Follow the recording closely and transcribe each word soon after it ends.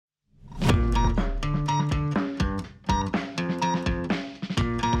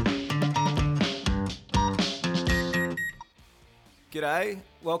G'day,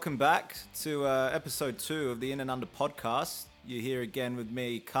 welcome back to episode 2 of the In and Under podcast. You're here again with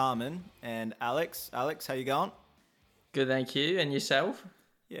me, Carmen, and Alex. Alex, how you going? Good, thank you. And yourself?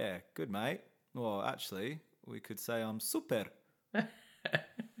 Yeah, good, mate. Well, actually, we could say I'm super.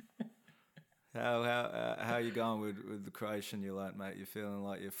 How you going with the Croatian you learnt, mate? You feeling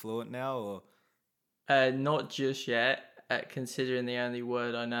like you're fluent now, or? Not just yet, considering the only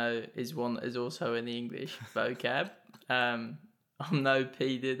word I know is one that is also in the English vocab. I'm no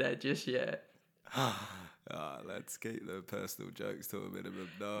Peter there just yet. Let's keep the personal jokes to a minimum.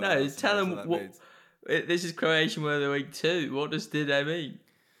 No, tell them what this is Croatian word of the week too. What does dide mean?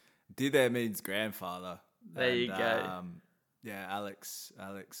 Dide means grandfather. There you go. Yeah, Alex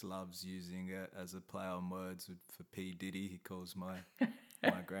loves using it as a play on words for P Diddy. He calls my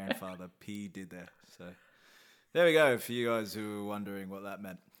grandfather P Diddy. So there we go. For you guys who were wondering what that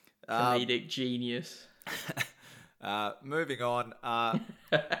meant, Comedic genius. Moving on,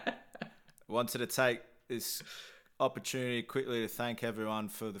 wanted to take this opportunity quickly to thank everyone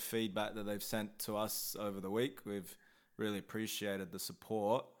for the feedback that they've sent to us over the week. We've really appreciated the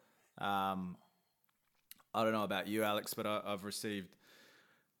support. I don't know about you, Alex, but I've received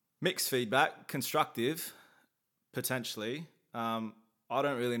mixed feedback, constructive, potentially. I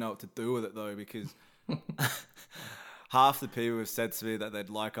don't really know what to do with it though, because half the people have said to me that they'd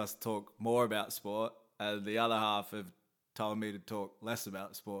like us to talk more about sport, and the other half have told me to talk less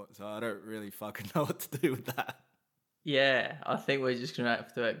about sport. So I don't really fucking know what to do with that. Yeah, I think we're just going to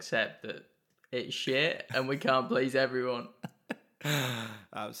have to accept that it's shit and we can't please everyone.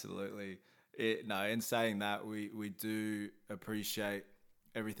 Absolutely. In saying that, we do appreciate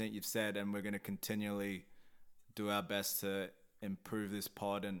everything you've said, and we're going to continually do our best to improve this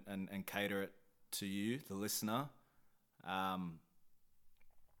pod and cater it to you, the listener.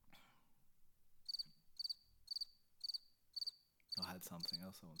 I had something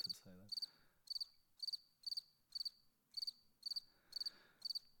else I wanted to say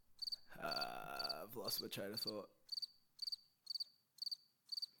there. I've lost my train of thought.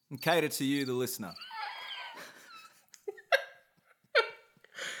 And cater to you, the listener.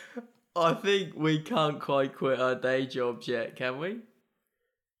 I think we can't quite quit our day jobs yet, can we?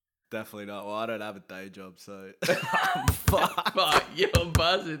 Definitely not. Well, I don't have a day job, so I'm fucked. Fuck, you're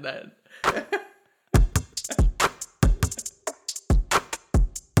buzzing then.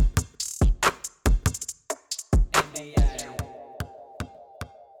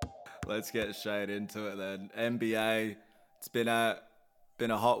 Let's get straight into it then. NBA, it's been a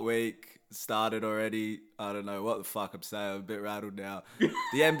hot week. Started already. I don't know what the fuck I'm saying. I'm a bit rattled now.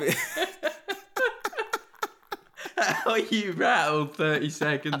 The NBA. How are you rattled 30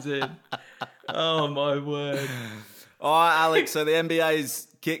 seconds in? Oh my word. All right, Alex. So the NBA's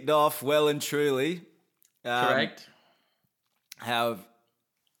kicked off well and truly. Correct.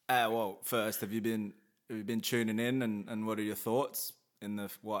 First, have you been tuning in, and what are your thoughts in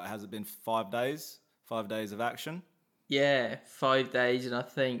what has it been 5 days? 5 days of action? Yeah, 5 days, and I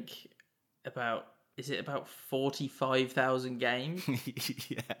think about 45,000 games?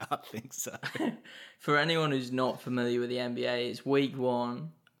 Yeah, I think so. For anyone who's not familiar with the NBA, it's week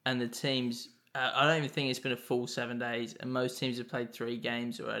 1, and the teams, I don't even think it's been a full 7 days, and most teams have played 3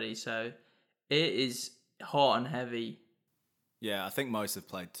 games already, so it is hot and heavy. Yeah, I think most have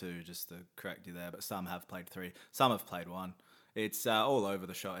played 2, just to correct you there, but some have played 3. Some have played 1. It's all over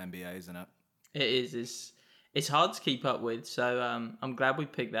the shop NBA, isn't it? It is. It's hard to keep up with, so I'm glad we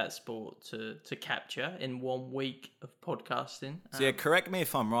picked that sport to capture in 1 week of podcasting. So correct me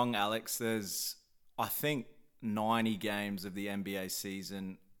if I'm wrong, Alex. There's, I think, 90 games of the NBA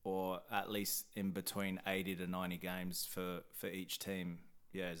season, or at least in between 80 to 90 games for each team.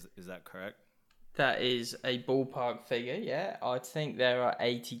 Yeah, is that correct? That is a ballpark figure, yeah. I think there are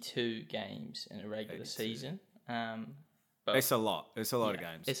 82 games in a regular season. But it's a lot. It's a lot of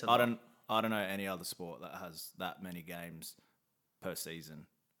games. It's a lot. I don't know any other sport that has that many games per season.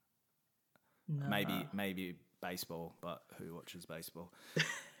 No. Maybe baseball, but who watches baseball?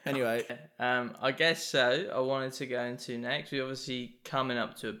 Anyway. I guess so. I wanted to go into next. We're obviously coming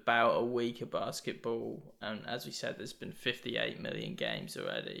up to about a week of basketball. And as we said, there's been 58 million games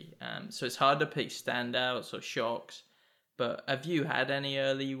already. So it's hard to pick standouts or shocks. But have you had any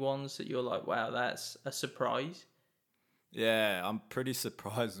early ones that you're like, wow, that's a surprise? Yeah, I'm pretty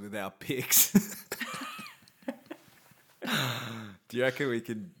surprised with our picks. Do you reckon we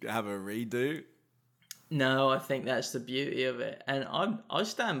could have a redo? No, I think that's the beauty of it, and I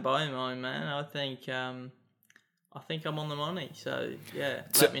stand by mine, man. I think I'm on the money. So yeah,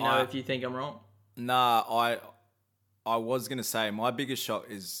 let me know if you think I'm wrong. Nah, I was gonna say my biggest shock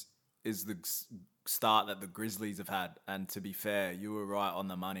is the start that the Grizzlies have had. And to be fair, you were right on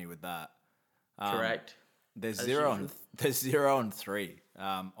the money with that. Correct. There's As 0 usual. there's 0-3.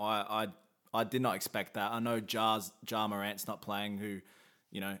 I did not expect that. I know Ja Morant's not playing, who,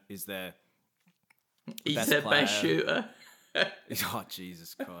 is their He's best their player. best shooter. Oh,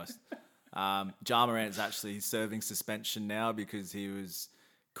 Jesus Christ. Ja Morant's actually serving suspension now because he was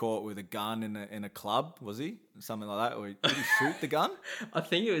caught with a gun in a club, was he? Something like that. Or did he shoot the gun? I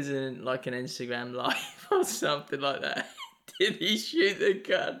think it was in like an Instagram live or something like that. Did he shoot the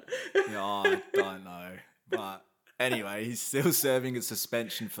gun? Yeah, I don't know. But anyway, he's still serving a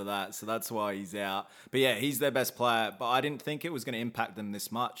suspension for that, so that's why he's out. But yeah, he's their best player. But I didn't think it was going to impact them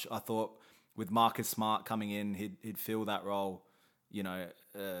this much. I thought with Marcus Smart coming in, he'd fill that role,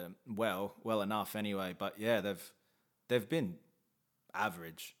 well enough anyway. But yeah, they've been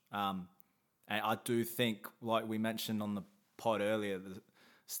average. And I do think, like we mentioned on the pod earlier,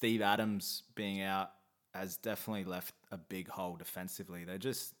 Steve Adams being out has definitely left a big hole defensively.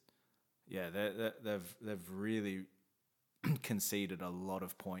 They've really conceded a lot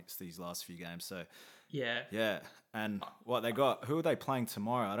of points these last few games. So Yeah. and what they got? Who are they playing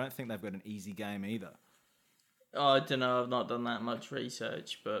tomorrow? I don't think they've got an easy game either. Oh, I don't know. I've not done that much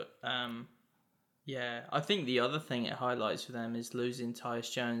research, but yeah. I think the other thing it highlights for them is losing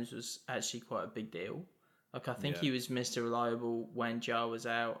Tyus Jones was actually quite a big deal. Like, I think he was Mr. Reliable when Jar was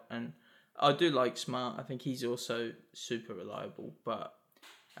out, and I do like Smart. I think he's also super reliable, but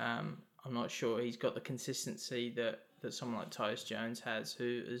I'm not sure he's got the consistency that someone like Tyus Jones has,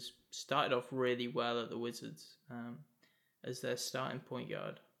 who has started off really well at the Wizards as their starting point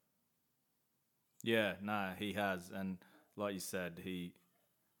guard. Yeah, no, he has, and like you said, he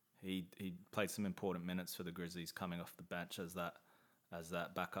played some important minutes for the Grizzlies coming off the bench as that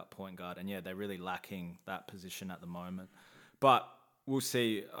backup point guard, and yeah, they're really lacking that position at the moment. But we'll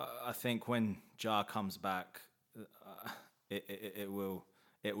see. I think when Jar comes back, it will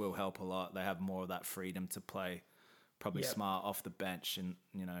help a lot. They have more of that freedom to play, probably Smart off the bench, and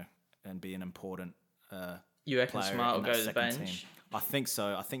be an important You reckon player Smart in will that go to the second bench? team. I think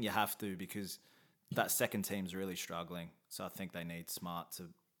so. I think you have to because that second team's really struggling. So I think they need Smart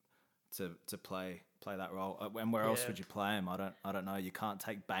to play that role. And where else would you play him? I don't know. You can't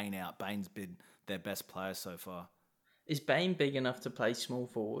take Bane out. Bane's been their best player so far. Is Bane big enough to play small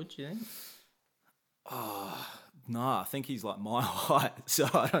forward, do you think? No, I think he's like my height, so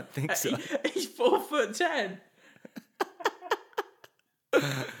I don't think so. He's 4'10".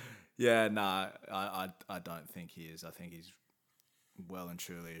 Yeah, no, I don't think he is. I think he's well and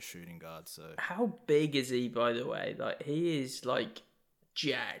truly a shooting guard. So How big is he, by the way? Like, he is like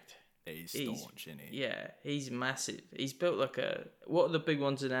jacked. he's staunch, isn't he? Yeah, he's massive. He's built like what are the big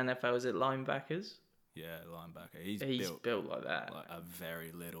ones in NFL? Is it linebackers? Yeah, linebacker. He's built like that. like a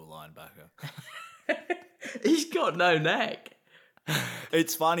very little linebacker. He's got no neck.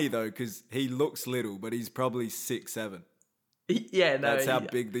 It's funny though because he looks little, but he's probably 6'7". Yeah, no. That's how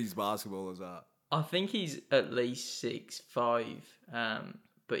big these basketballers are. I think he's at least 6'5".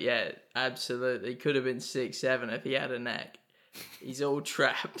 But yeah, absolutely could have been 6'7" if he had a neck. He's all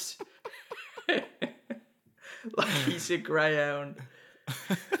traps. Like he's a greyhound.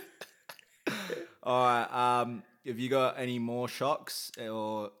 All right. Have you got any more shocks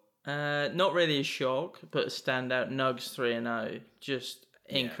or? Not really a shock, but a standout. Nugs 3-0, just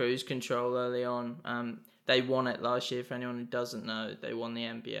in cruise control early on. They won it last year. For anyone who doesn't know, they won the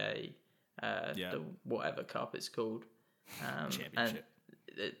NBA, the whatever cup it's called, Championship.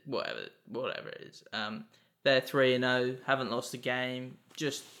 And whatever it is. They're 3-0, haven't lost a game.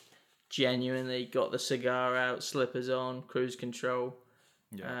 Just genuinely got the cigar out, slippers on, cruise control.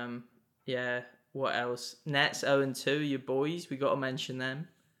 Yeah. What else? Nets 0-2, your boys. We got to mention them.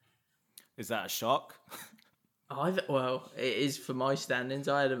 Is that a shock? Well, it is for my standings.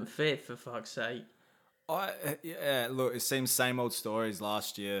 I had them fifth, for fuck's sake. Look, it seems same old stories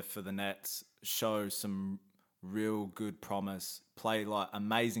last year for the Nets. Show some real good promise, play like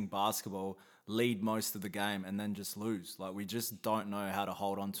amazing basketball, lead most of the game, and then just lose. Like we just don't know how to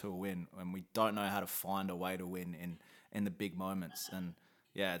hold on to a win, and we don't know how to find a way to win in the big moments. And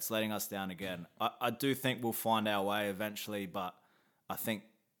yeah, it's letting us down again. I do think we'll find our way eventually, but I think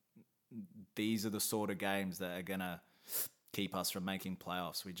these are the sort of games that are gonna keep us from making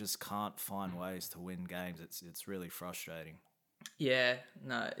playoffs. We just can't find ways to win games. It's really frustrating. Yeah,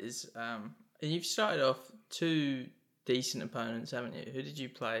 no, it is. And you've started off two decent opponents, haven't you? Who did you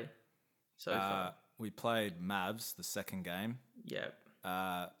play so far? We played Mavs the second game. Yep.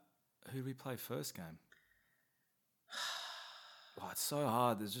 Who did we play first game? Oh, it's so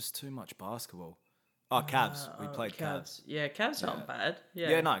hard. There's just too much basketball. Oh, Cavs. We played Cavs. Yeah, Cavs aren't bad. Yeah.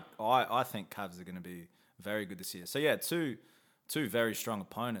 Yeah, no, I think Cavs are going to be very good this year. So yeah, two very strong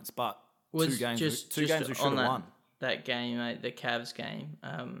opponents, but two games we should have won. That game, mate, the Cavs game.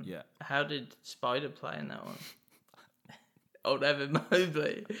 Yeah. How did Spider play in that one? Old Evan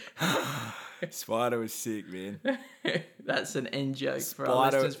Mobley. Spider was sick, man. That's an in joke for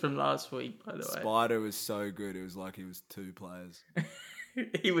our listeners from last week, by the way. Spider was so good. It was like he was two players.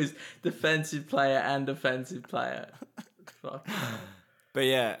 He was defensive player and offensive player. Fuck. But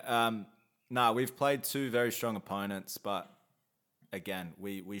yeah, we've played two very strong opponents, but again,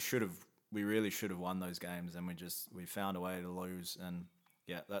 we really should have won those games, and we found a way to lose, and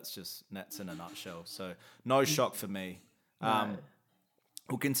yeah, that's just Nets in a nutshell. So no shock for me. No.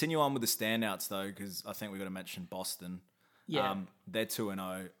 We'll continue on with the standouts though, because I think we've got to mention Boston. Yeah. They're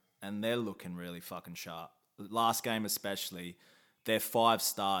 2-0, and they're looking really fucking sharp. Last game especially, they're 5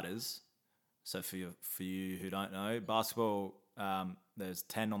 starters. So for you who don't know, basketball, there's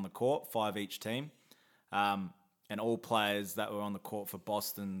 10 on the court, 5 each team. And all players that were on the court for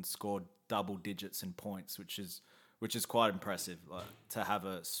Boston scored double digits in points, which is quite impressive. Like, to have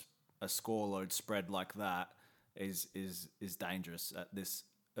a score load spread like that is dangerous at this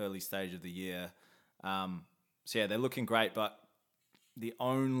early stage of the year. So yeah, they're looking great, but the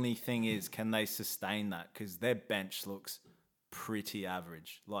only thing is, can they sustain that? Because their bench looks pretty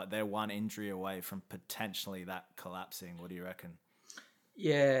average. Like, they're one injury away from potentially that collapsing. What do you reckon?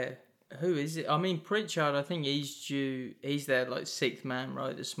 Yeah. Who is it? I mean, Pritchard, I think he's due. He's their like 6th man,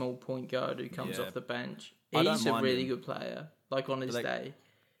 right? The small point guard who comes off the bench. He's a really good player, like on his day.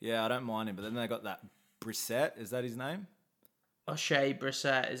 Yeah, I don't mind him. But then they got that Brissett. Is that his name? O'Shea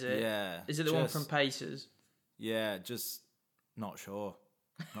Brissett, is it? Yeah. Is it the one from Pacers? Yeah, just not sure.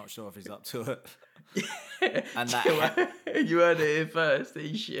 Not sure if he's up to it. And that you heard it here first.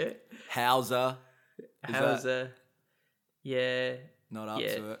 He's shit. Hauser. Yeah. Not up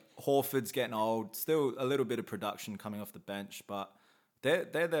to it. Horford's getting old. Still a little bit of production coming off the bench, but they're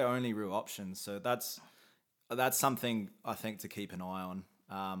their only real options. So that's something I think to keep an eye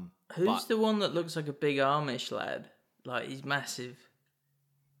on. Who's the one that looks like a big Amish lad? Like, he's massive.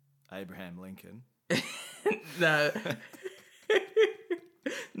 Abraham Lincoln. No.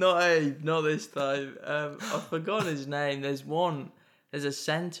 Not Abe, not this time. I forgot his name. There's a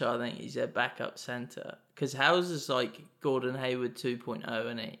centre, I think he's a backup centre. Because Hauser's like Gordon Hayward 2.0,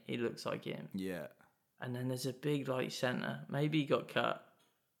 and he looks like him. Yeah. And then there's a big like centre. Maybe he got cut.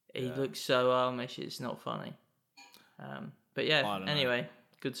 He looks so Amish, it's not funny. But yeah, anyway,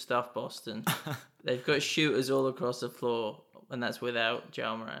 good stuff, Boston. They've got shooters all across the floor, and that's without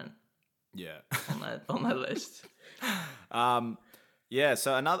Ja Morant. Yeah. on their list. Yeah,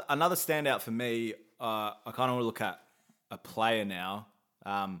 so another standout for me, I kind of want to look at a player now.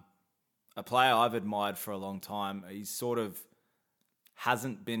 A player I've admired for a long time. He sort of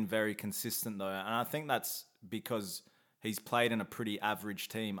hasn't been very consistent though, and I think that's because he's played in a pretty average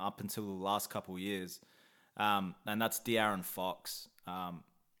team up until the last couple of years. And that's De'Aaron Fox.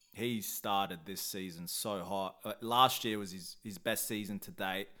 He started this season so hot. Last year was his best season to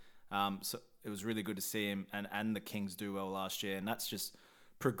date. So it was really good to see him and the Kings do well last year, and that's just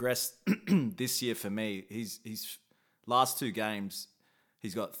progressed this year for me. He's last 2 games,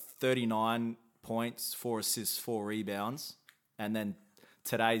 he's got 39 points, 4 assists, 4 rebounds, and then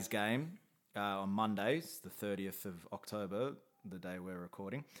today's game on Mondays, the 30th of October, the day we're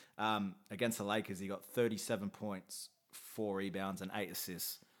recording, against the Lakers, he got 37 points, 4 rebounds, and 8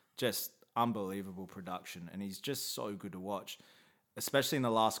 assists. Just unbelievable production, and he's just so good to watch. Especially in the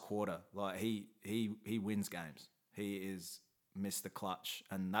last quarter, like he wins games. He is Mr. Clutch,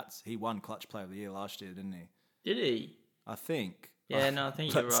 and he won Clutch Player of the Year last year, didn't he? Did he? I think. Yeah, no, I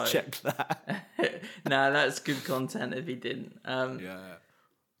think you're right. Let's check that. No, that's good content if he didn't.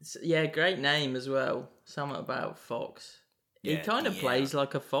 Yeah, great name as well. Something about Fox. He kind of plays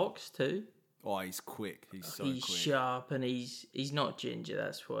like a fox too. Oh, he's quick. He's quick. He's sharp, and he's not ginger.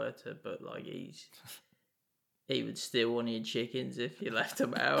 That's Huerta, but like he would steal one of your chickens if you left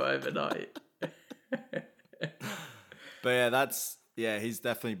him out overnight. But he's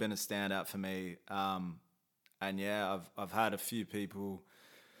definitely been a standout for me. And yeah, I've had a few people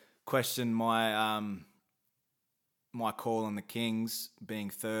question my my call on the Kings being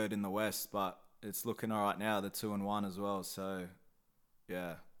 3rd in the West, but it's looking all right now. They're 2-1 as well. So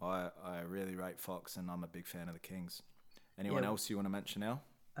yeah, I really rate Fox, and I'm a big fan of the Kings. Anyone else you want to mention now?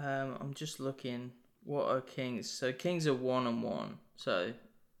 I'm just looking. What are Kings? So Kings are 1-1. So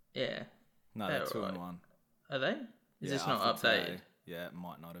yeah. No, they're 2-1. Right. Are they? Is this not updated? Today. Yeah, it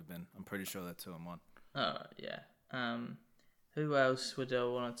might not have been. I'm pretty sure they're 2-1. Oh yeah. Who else would I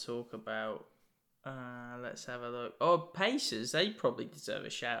want to talk about? Let's have a look. Oh, Pacers, they probably deserve a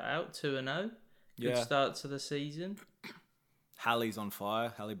shout out. 2-0. Good Yeah. start to the season. Hallie's on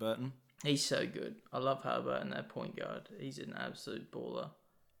fire. Halliburton. He's so good. I love Halliburton, their point guard. He's an absolute baller.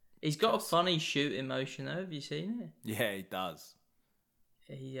 He's got a funny shooting motion though. Have you seen it? Yeah, he does.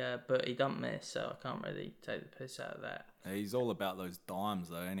 But he don't miss, so I can't really take the piss out of that. He's all about those dimes,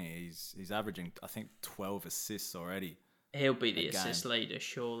 though, isn't he? He's averaging, I think, 12 assists already. He'll be the assist leader,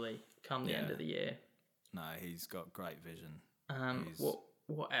 surely, come the end of the year. No, he's got great vision.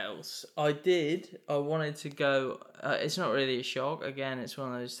 What else? I wanted to go. It's not really a shock. Again, it's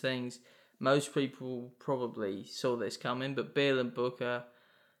one of those things. Most people probably saw this coming, but Beal and Booker,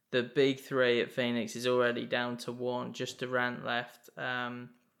 the big three at Phoenix, is already down to one. Just Durant left.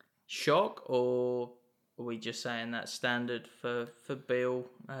 Shock, or are we just saying that's standard for Beal?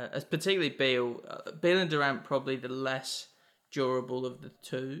 Particularly Beal. Beal and Durant probably the less durable of the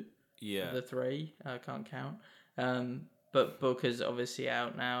two. Yeah. Of the three. I can't count. But Booker's obviously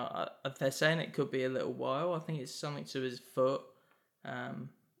out now. They're saying it could be a little while. I think it's something to his foot.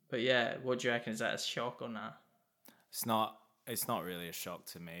 But yeah, what do you reckon? Is that a shock or not? It's not really a shock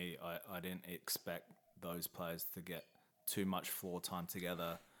to me. I didn't expect those players to get too much floor time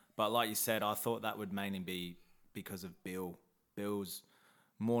together. But like you said, I thought that would mainly be because of Bill. Bill's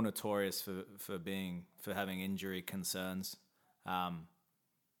more notorious for having injury concerns. To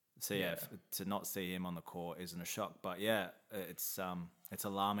not see him on the court isn't a shock. But yeah, it's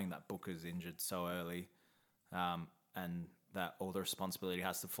alarming that Booker's injured so early, and that all the responsibility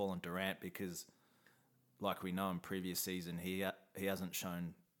has to fall on Durant because, like we know in previous season, he hasn't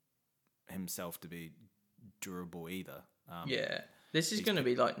shown himself to be durable either. This is going to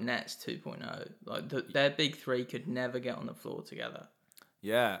be like Nets 2.0. Like their big three could never get on the floor together.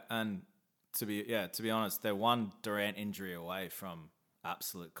 Yeah, and to be honest, they're one Durant injury away from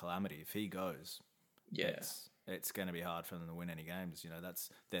absolute calamity. If he goes, it's going to be hard for them to win any games. You know, that's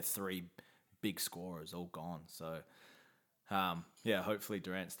their three big scorers all gone. So, hopefully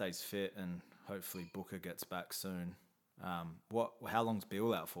Durant stays fit and hopefully Booker gets back soon. How long's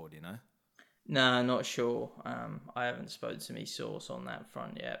Beal out for? Do you know? No, not sure. I haven't spoken to my source on that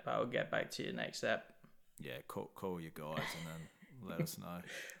front yet, but I'll get back to you next step. Yeah, call your guys and then let us know.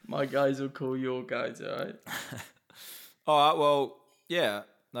 My guys will call your guys, all right? All right, well, yeah,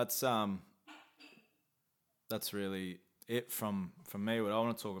 that's really it from me. What I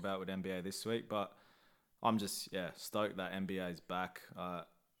want to talk about with NBA this week, but I'm just stoked that NBA's back.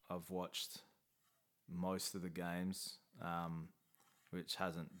 I've watched most of the games, which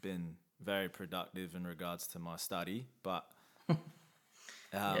hasn't been very productive in regards to my study, but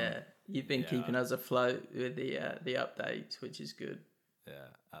you've been keeping us afloat with the updates, which is good. Yeah,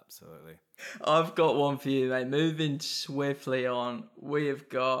 absolutely. I've got one for you, mate. Moving swiftly on, we have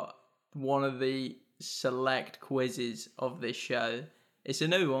got one of the select quizzes of this show. It's a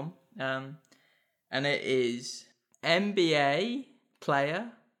new one, and it is NBA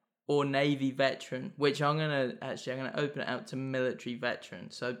player or Navy veteran, which I'm gonna open it out to military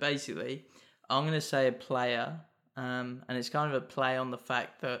veteran. So basically, I'm gonna say a player, and it's kind of a play on the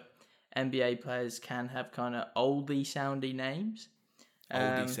fact that NBA players can have kind of oldie soundy names.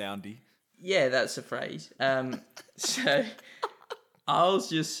 Oldie soundy. Yeah, that's a phrase. So I'll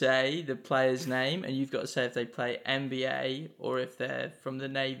just say the player's name, and you've got to say if they play NBA or if they're from the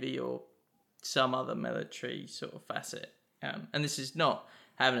Navy or some other military sort of facet. And this is not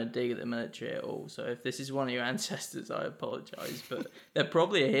having a dig at the military at all. So if this is one of your ancestors, I apologise. But they're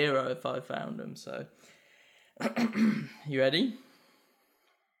probably a hero if I found them. So, you ready?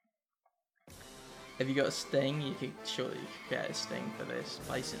 Have you got a sting? You could surely get a sting for this.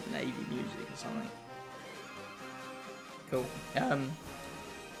 Play some Navy music or something. Cool.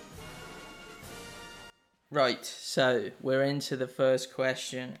 Right, so we're into the first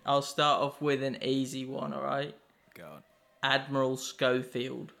question. I'll start off with an easy one, alright? Go on. Admiral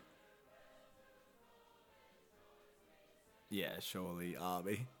Schofield. Yeah, surely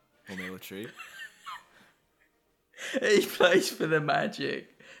army or military. He plays for the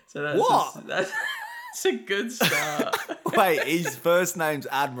Magic. So that's what? That's a good start. Wait, his first name's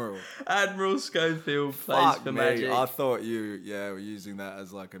Admiral. Admiral Schofield plays for Magic. I thought you were using that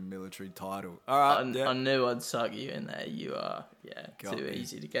as like a military title. All right. I knew I'd suck you in there. You are, too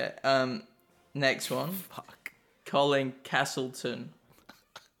easy to get. Next one. Fuck. Colin Castleton.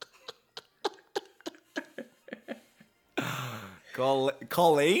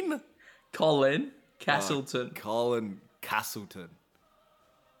 Colin? Colin Castleton. Colin Castleton.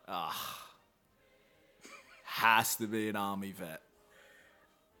 Has to be an army vet.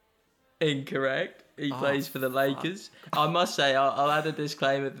 Incorrect. He plays for the Lakers. I must say, I'll add a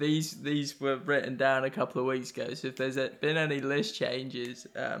disclaimer. These were written down a couple of weeks ago. So if there's been any list changes,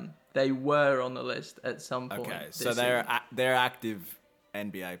 they were on the list at some point. Okay, so they're active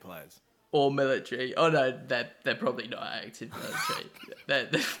NBA players. Or military. Oh no, they're probably not active military.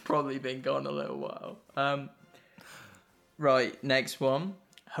 They've probably been gone a little while. Right, next one.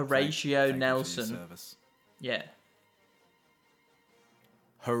 Horatio Thank you for your Nelson. service. Yeah.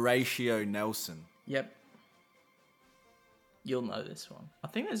 Horatio Nelson. Yep. You'll know this one. I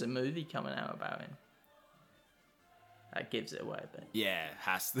think there's a movie coming out about him. That gives it away a bit. Yeah,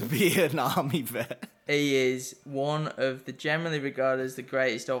 has to be an army vet. He is one of the generally regarded as the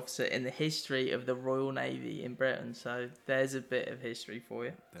greatest officer in the history of the Royal Navy in Britain. So there's a bit of history for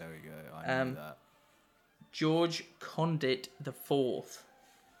you. There we go. I knew that. George Condit the Fourth.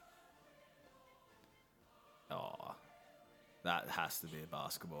 Oh, that has to be a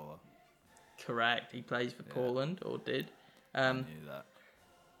basketballer. Correct. He plays for Portland, or did. I knew that.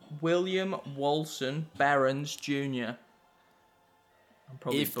 William Walson Barons Jr. I'm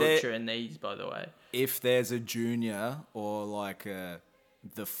probably butchering these, by the way. If there's a junior or like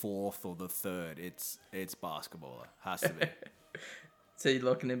the fourth or the third, it's basketballer. Has to be. So you're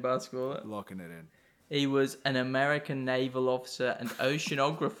locking in basketball? Locking it in. He was an American naval officer and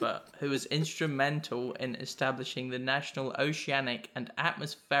oceanographer who was instrumental in establishing the National Oceanic and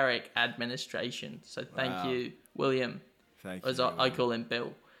Atmospheric Administration. So thank you, William. Thank you. As I call him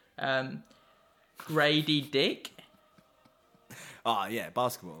Bill. Grady Dick. Oh, yeah,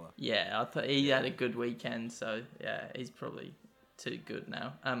 basketballer. Yeah, I thought he had a good weekend, so yeah, he's probably too good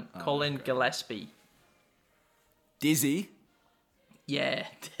now. Colin Gillespie. Dizzy. Yeah,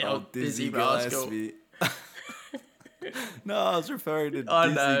 Dizzy Rascal. Gillespie. No, I was referring to Dizzy. I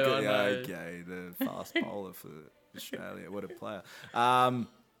know. Okay, the fast bowler for Australia. What a player. Oh,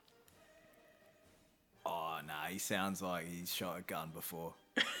 nah, he sounds like he's shot a gun before.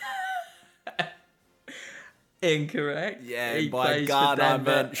 Incorrect. Yeah, he by gun I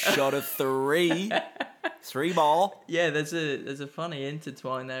meant shot a 3. 3 ball. Yeah, there's a funny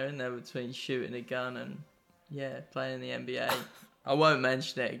intertwine there, isn't there, between shooting a gun and playing in the NBA. I won't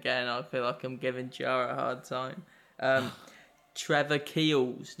mention it again. I feel like I'm giving Jar a hard time. Trevor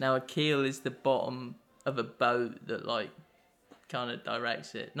Keels. Now, a keel is the bottom of a boat that kind of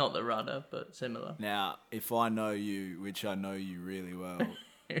directs it. Not the rudder, but similar. Now, if I know you, which I know you really well,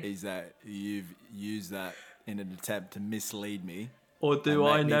 is that you've used that in an attempt to mislead me. Or do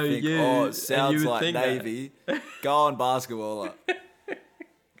I know you? Oh, it sounds like Navy. Go on, basketballer.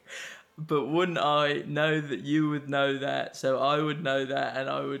 But wouldn't I know that you would know that? So I would know that, and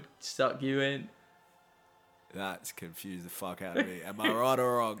I would suck you in. That's confused the fuck out of me. Am I right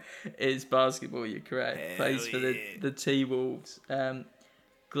or wrong? It's basketball. You're correct. Hell Plays for the T-Wolves.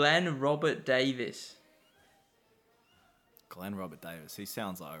 Glenn Robert Davis. Glenn Robert Davis. He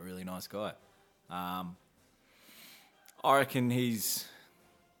sounds like a really nice guy. I reckon he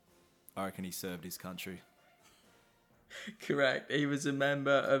served his country. Correct. He was a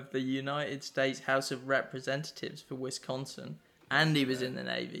member of the United States House of Representatives for Wisconsin, and he was in the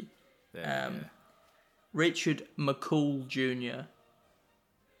Navy. Richard McCool Jr.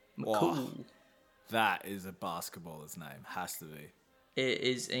 McCool. Oh, that is a basketballer's name. Has to be. It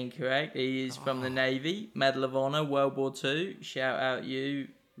is incorrect. He is from the Navy, Medal of Honor, World War II. Shout out you,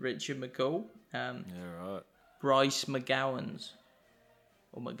 Richard McCool. Yeah, right. Bryce McGowans.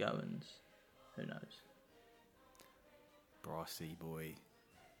 Or McGowans. Who knows? Brycey boy.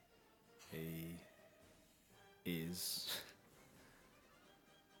 He is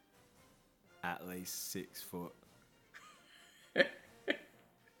at least 6 foot.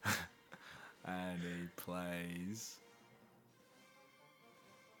 And he plays.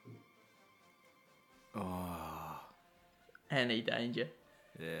 Oh. Any danger.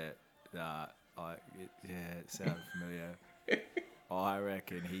 Yeah. It sounds familiar. I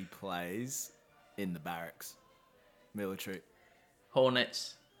reckon he plays in the barracks. Military.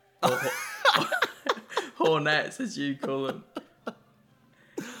 Hornets. Hornets, as you call them.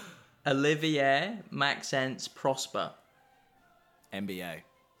 Olivier Maxence Prosper. NBA.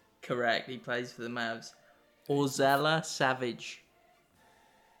 Correct. He plays for the Mavs. Orzella Savage.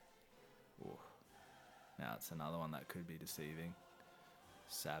 Ooh. Now it's another one that could be deceiving.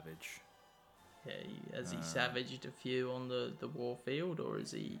 Savage. Yeah, has he savaged a few on the war field, or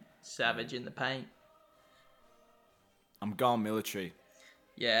is he savage in the paint? I'm going military.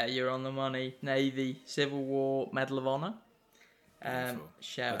 Yeah, you're on the money. Navy, Civil War, Medal of Honor.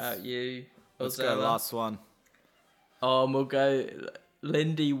 Shout out you. Let's go last one. We'll go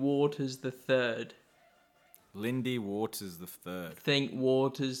Lindy Waters the Third. Lindy Waters the third. Think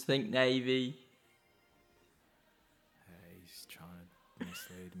Waters, think Navy. Hey, he's trying to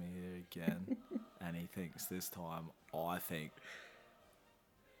mislead me here again. And he thinks this time, I think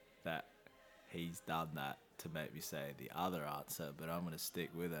that he's done that to make me say the other answer, but I'm going to stick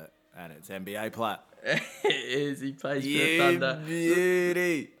with it. And it's NBA player. It is. He plays for the Thunder.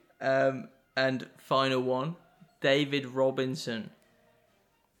 Beauty. And final one, David Robinson.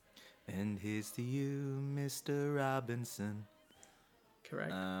 And here's to you, Mr. Robinson.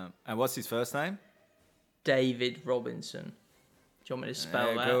 Correct. And what's his first name? David Robinson. Do you want me to spell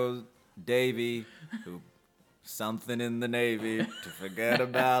there that? Goes Davy, who something in the Navy to forget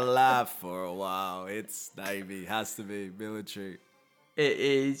about life for a while. It's Navy. Has to be military. It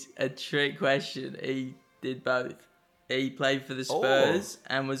is a trick question. He did both. He played for the Spurs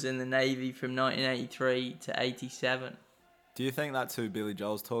and was in the Navy from 1983 to 87. Do you think that's who Billy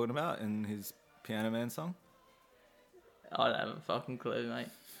Joel's talking about in his Piano Man song? I don't have a fucking clue, mate.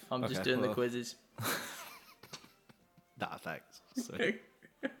 I'm just doing the quizzes. Nah, thanks.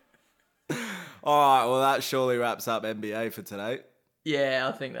 All right, well, that surely wraps up NBA for today. Yeah,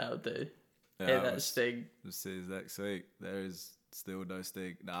 I think that'll do. Yeah, that's Sting. We'll see you next week. There is still no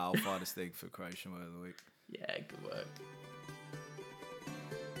Sting. Nah, I'll find a Sting for Croatian Word of the Week. Yeah, good work.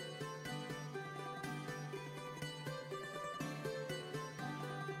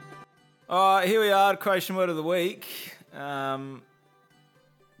 All right, here we are, Croatian Word of the Week.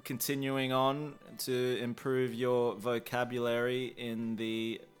 Continuing on to improve your vocabulary in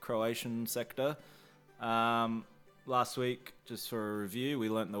the Croatian sector. Last week, just for a review, we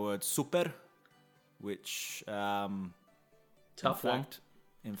learnt the word super, which in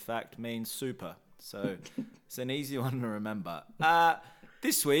fact means super. So it's an easy one to remember.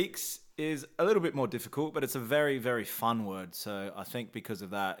 This week's is a little bit more difficult, but it's a very, very fun word. So I think because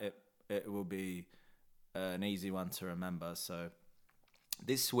of that, it will be an easy one to remember. So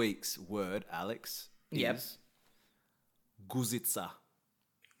this week's word, Alex, is guzica.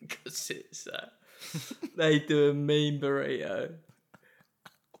 Guzica. They do a mean burrito.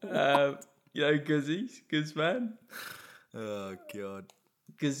 You know, Guzzies? Guzman? Oh, God.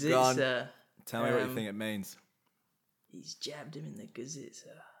 Guzica. Tell me what you think it means. He's jabbed him in the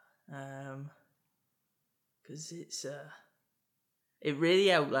Guzica. Guzica. It really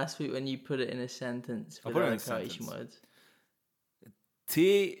helped last week when you put it in a sentence with other Croatian words.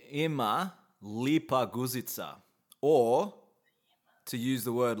 Ti ima lipa guzica. Or, to use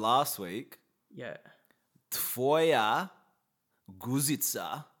the word last week, tvoja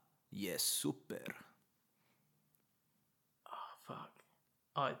guzica je super. Oh, fuck.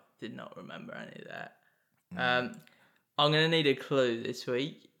 I did not remember any of that. I'm going to need a clue this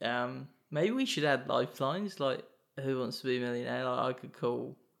week. Maybe we should add lifelines, like Who Wants to Be a Millionaire? Like I could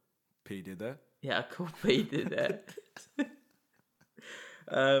call... P did that? Yeah, I call P did that.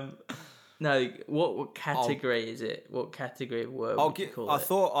 No, what category is it? What category of word would you call it?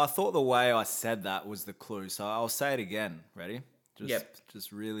 I thought the way I said that was the clue, so I'll say it again. Ready?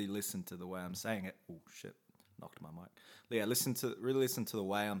 Just really listen to the way I'm saying it. Oh shit! Knocked my mic. Yeah, listen to the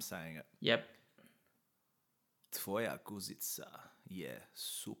way I'm saying it. Yep. Tvoja guzica je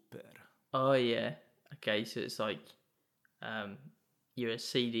super. Oh yeah. Okay, so it's like, you're a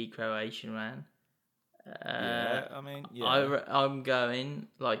CD Croatian man. Yeah, I mean, yeah. I'm going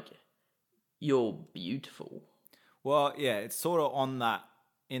like, you're beautiful. Well, yeah, it's sort of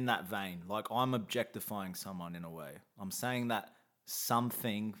in that vein. Like I'm objectifying someone in a way. I'm saying that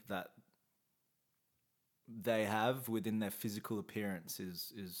something that they have within their physical appearance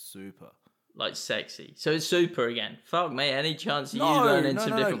is super. Like sexy. So it's super again. Fuck me, any chance you learn into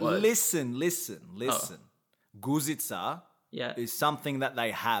different words? Listen. Guzica is something that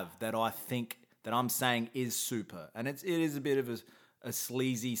they have that I think that I'm saying is super. And it is a bit of a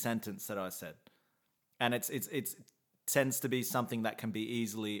sleazy sentence that I said. And it tends to be something that can be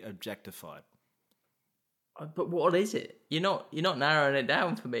easily objectified. But what is it? You're not narrowing it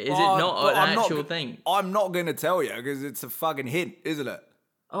down for me. Is it not an actual thing? I'm not going to tell you because it's a fucking hint, isn't it?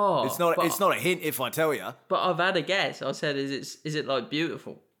 Oh, it's not a hint if I tell you. But I've had a guess. I said, is it like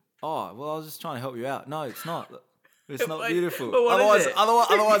beautiful? Oh, well, I was just trying to help you out. No, it's not. It's not beautiful. But otherwise,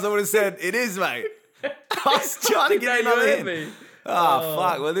 I would have said it is, mate. I was trying to get another hint. Oh,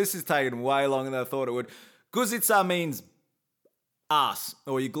 fuck. Well, this is taking way longer than I thought it would. Guzica means ass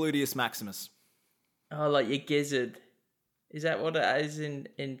or your gluteus maximus. Oh, like your gizzard. Is that what it is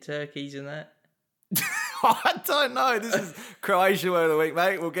in turkeys and that? I don't know. This is Croatian Word of the Week,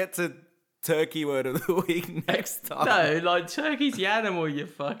 mate. We'll get to Turkey Word of the Week next time. No, like turkey's the animal, you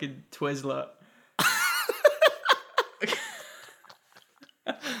fucking Twizzler.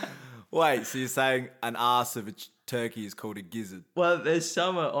 Wait, so you're saying an arse of a turkey is called a gizzard? Well, there's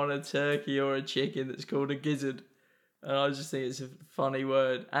summer on a turkey or a chicken that's called a gizzard. And I just think it's a funny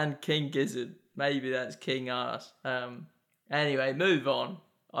word. And King Gizzard. Maybe that's King Arse. Anyway, move on.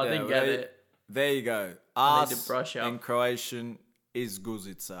 I didn't get it. There you go. I need to Arse brush up. in Croatian is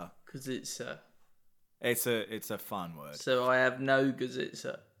guzica. Guzica. It's a fun word. So I have no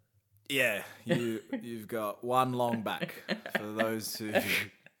Guzica. Yeah, you've got one long back. For those who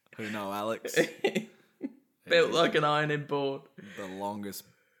know Alex. Built like an ironing board. The longest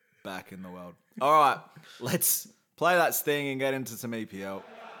back in the world. All right, let's play that sting and get into some EPL.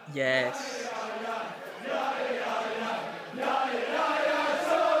 Yes.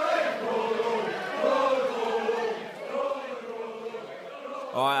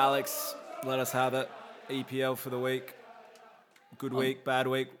 All right, Alex, let us have it. EPL for the week. Good week, bad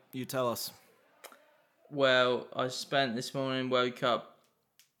week. You tell us. Well, I spent this morning, woke up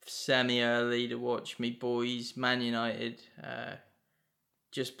semi-early to watch me boys, Man United,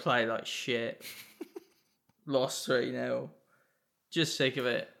 just play like shit. Lost 3-0. Just sick of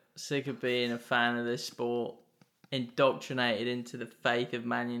it. Sick of being a fan of this sport. Indoctrinated into the faith of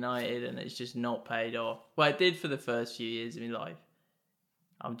Man United, and it's just not paid off. Well, it did for the first few years of my life.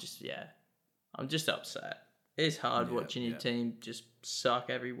 I'm just upset. It's hard watching your team just suck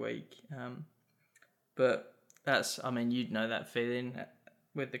every week. But you'd know that feeling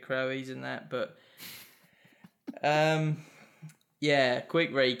with the Crowies and that. But,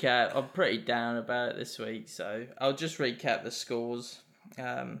 quick recap. I'm pretty down about it this week, so I'll just recap the scores.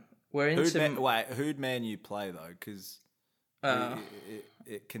 Who'd Man U play, though? Because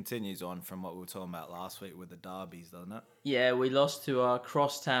it continues on from what we were talking about last week with the derbies, doesn't it? Yeah, we lost to our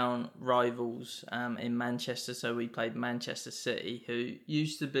crosstown rivals in Manchester, so we played Manchester City, who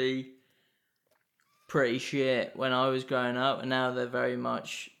used to be pretty shit when I was growing up, and now they're very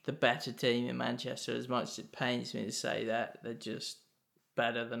much the better team in Manchester. As much as it pains me to say that, they're just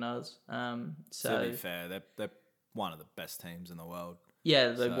better than us. To be fair, they're one of the best teams in the world. Yeah,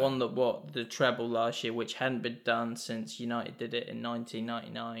 they won the treble last year, which hadn't been done since United did it in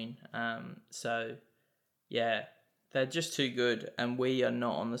 1999. They're just too good, and we are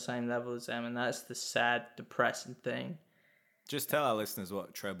not on the same level as them, and that's the sad, depressing thing. Just tell our listeners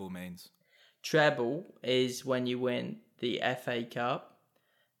what treble means. Treble is when you win the FA Cup,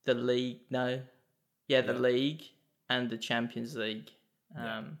 the league, the league, and the Champions League.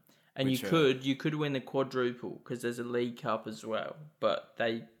 And you could win the quadruple because there's a League Cup as well, but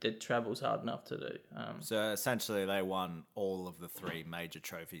the treble's hard enough to do. So essentially, they won all of the 3 major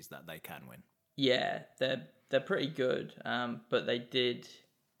trophies that they can win. Yeah, they're pretty good, but they did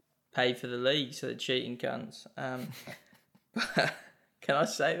pay for the league, so they're cheating cunts. Can I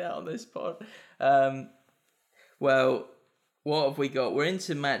say that on this pod? Well, what have we got? We're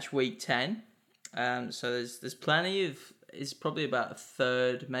into match week 10, so there's plenty of. It's probably about a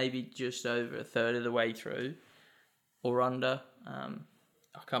third, maybe just over a third of the way through, or under. I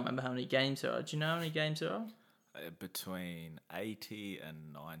can't remember how many games there are. Do you know how many games there are? Between 80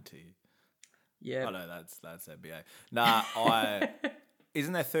 and 90. Yeah. Oh, no, that's NBA. Nah,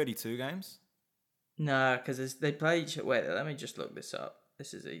 isn't there 32 games? No, because they play each... Wait, let me just look this up.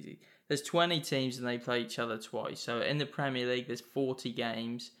 This is easy. There's 20 teams and they play each other twice. So in the Premier League, there's 40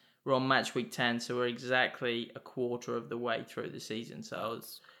 games. We're on match week 10, so we're exactly a quarter of the way through the season. So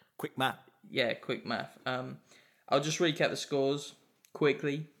quick math. Yeah, quick math. I'll just recap the scores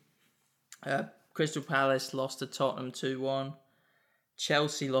quickly. Crystal Palace lost to Tottenham 2-1.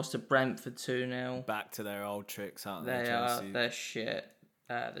 Chelsea lost to Brentford 2-0. Back to their old tricks, aren't they? Chelsea? They're shit.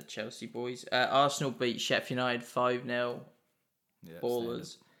 The Chelsea boys. Arsenal beat Sheffield United 5-0. Yeah, Ballers.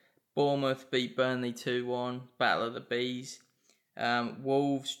 Standard. Bournemouth beat Burnley 2-1. Battle of the Bees.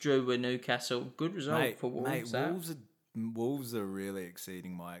 Wolves drew with Newcastle. Good result for Wolves. Wolves are really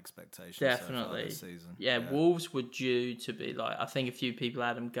exceeding my expectations. Definitely. So far this season. Yeah, Wolves were due to be I think a few people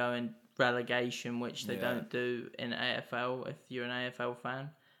had them going relegation, which they don't do in AFL. If you're an AFL fan,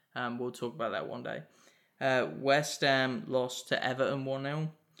 we'll talk about that one day. West Ham lost to Everton 1-0.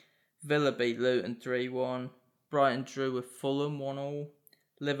 Villa beat Luton 3-1. Brighton drew with Fulham 1-1.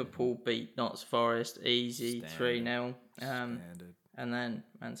 Liverpool beat Notts Forest easy 3-0. And then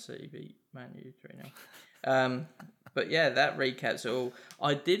Man City beat Man U 3-0. But yeah, that recaps it all.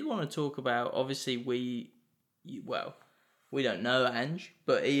 I did want to talk about, obviously we don't know Ange,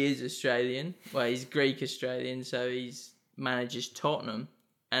 but he is Australian. Well, he's Greek-Australian, so he's manages Tottenham.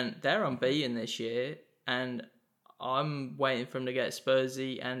 And they're unbeaten this year. And I'm waiting for them to get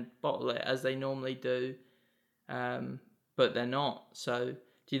Spursy and bottle it, as they normally do. But they're not. So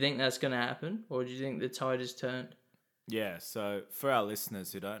do you think that's going to happen? Or do you think the tide has turned? Yeah, so for our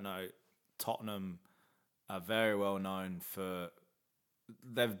listeners who don't know, Tottenham are very well known for.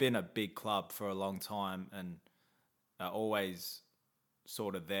 They've been a big club for a long time and are always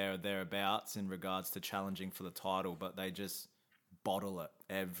sort of there or thereabouts in regards to challenging for the title, but they just bottle it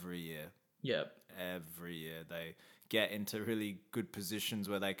every year. Yep. Every year they get into really good positions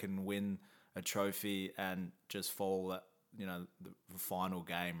where they can win a trophy and just fall at, the final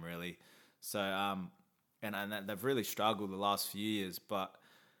game really. So and they've really struggled the last few years, but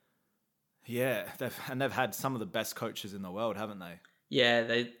yeah, they've had some of the best coaches in the world, haven't they?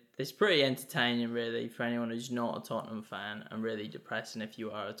 Yeah, it's pretty entertaining really for anyone who's not a Tottenham fan, and really depressing if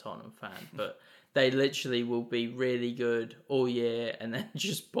you are a Tottenham fan. But they literally will be really good all year and then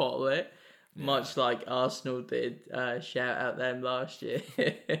just bottle it. Yeah. Much like Arsenal did. Shout out them last year.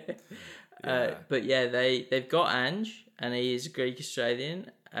 But yeah, they've got Ange, and he is a Greek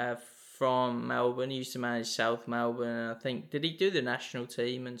Australian from Melbourne. He used to manage South Melbourne, and I think, did he do the national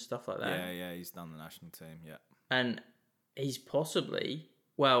team and stuff like that? Yeah, he's done the national team, yeah. And he's possibly,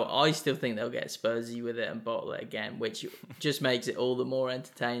 well, I still think they'll get Spursy with it and bottle it again, which just makes it all the more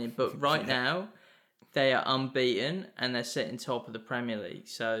entertaining. But right now, they are unbeaten and they're sitting top of the Premier League.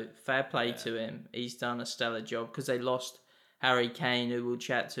 So fair play to him. He's done a stellar job because they lost Harry Kane, who we'll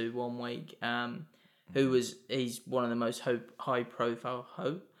chat to one week, he's one of the most high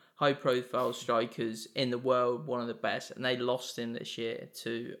profile strikers in the world, one of the best, and they lost him this year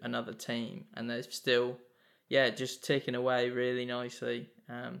to another team, and they're still, just ticking away really nicely.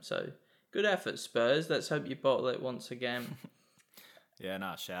 So good effort, Spurs. Let's hope you bottle it once again.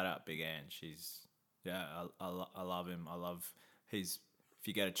 Shout out Big Ange. I love him. I love his. If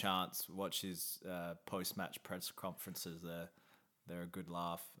you get a chance, watch his post-match press conferences. They're a good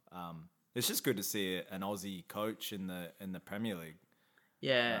laugh. It's just good to see an Aussie coach in the Premier League.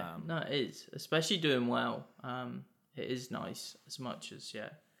 Yeah, it is, especially doing well. It is nice as much as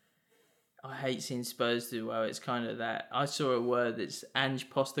I hate seeing Spurs do well. It's kind of that. I saw a word that's Ange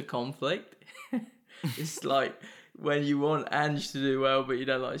poster conflict. It's like when you want Ange to do well, but you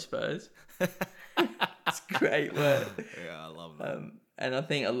don't like Spurs. It's a great word. Yeah, I love that. And I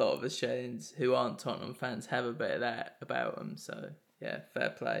think a lot of Australians who aren't Tottenham fans have a bit of that about them. So,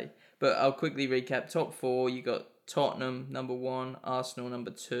 fair play. But I'll quickly recap. Top four, you got Tottenham, number 1, Arsenal,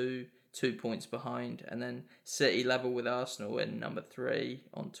 number 2, 2 points behind. And then City level with Arsenal in number 3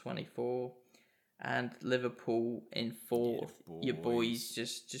 on 24. And Liverpool in 4th. Your boys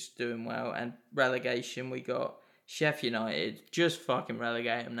just doing well. And relegation, we got Sheffield United. Just fucking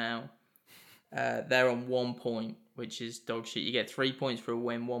relegate them now. They're on 1 point, which is dog shit. You get 3 points for a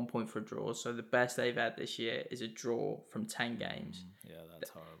win, 1 point for a draw. So the best they've had this year is a draw from 10 games. Yeah, that's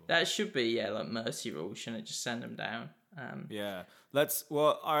horrible. That should be like mercy rule. Shouldn't it just send them down?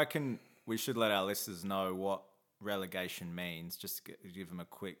 I reckon we should let our listeners know what relegation means. Just to give them a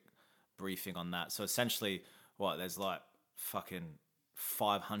quick briefing on that. So essentially, there's like fucking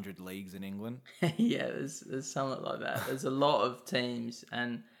 500 leagues in England. Yeah, there's something like that. There's a lot of teams,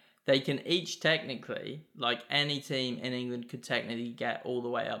 and they can each technically, like any team in England could technically get all the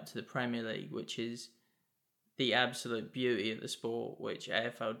way up to the Premier League, which is the absolute beauty of the sport, which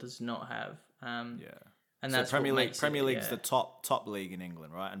AFL does not have. And that's Premier League. Premier League's the top league in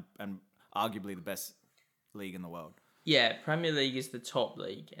England, right? And arguably the best league in the world. Yeah, Premier League is the top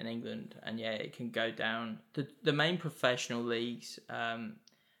league in England, and it can go down. The main professional leagues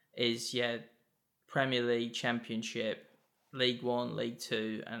is Premier League, Championship, League 1, League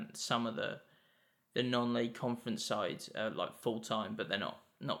 2, and some of the non-league conference sides are like full-time, but they're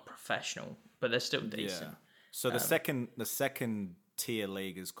not professional, but they're still decent. Yeah. So the second tier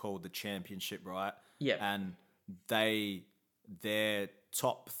league is called the Championship, right? Yeah. And their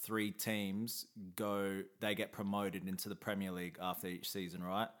top 3 teams they get promoted into the Premier League after each season,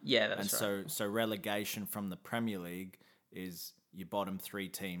 right? Yeah, that's right. And so relegation from the Premier League is your bottom 3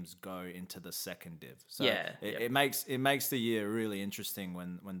 teams go into the second div. So it makes the year really interesting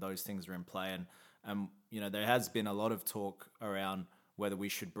when those things are in play. And there has been a lot of talk around whether we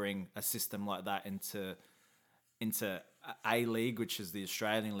should bring a system like that into A League, which is the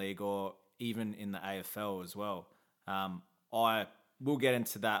Australian League, or even in the AFL as well. We'll get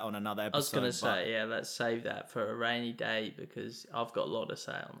into that on another episode. I was going to say, let's save that for a rainy day because I've got a lot to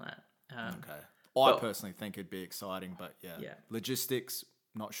say on that. Okay. I personally think it'd be exciting, but logistics,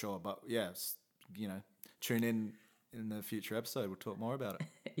 not sure. But tune in the future episode. We'll talk more about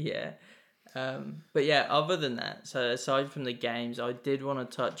it. Other than that, so aside from the games, I did want to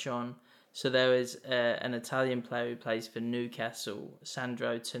touch on, so there is an Italian player who plays for Newcastle,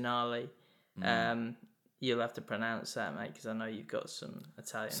 Sandro Tonali. You'll have to pronounce that, mate, because I know you've got some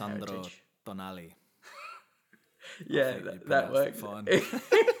Italian heritage. Tonali. That worked. Fine.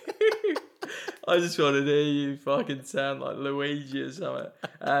 I just want to hear you fucking sound like Luigi or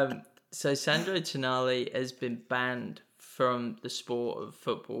something. So Sandro Tonali has been banned from the sport of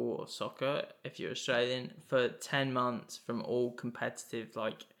football or soccer, if you're Australian, for 10 months from all competitive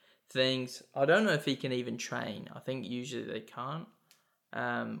things. I don't know if he can even train. I think usually they can't.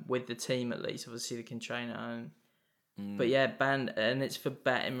 With the team at least, obviously they can train at home. But yeah, banned, and it's for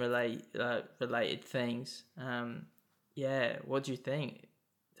betting related things. Yeah, what do you think?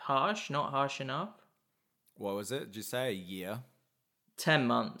 Harsh? Not harsh enough? What was it? Did you say a year? 10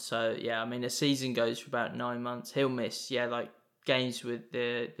 months. So yeah, I mean, a season goes for about 9 months. He'll miss, games with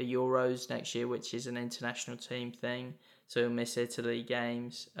the Euros next year, which is an international team thing. So he'll miss Italy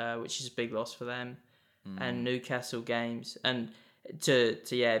games, which is a big loss for them, and Newcastle games. And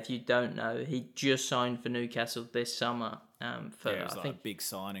if you don't know, he just signed for Newcastle this summer. It was a big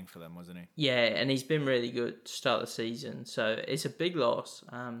signing for them, wasn't he? Yeah, and he's been really good to start the season. So it's a big loss.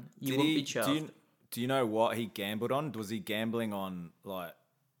 You wouldn't be chuffed. Do you know what he gambled on? Was he gambling on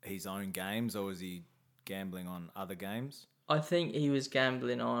his own games, or was he gambling on other games? I think he was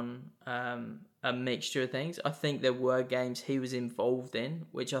gambling on a mixture of things. I think there were games he was involved in,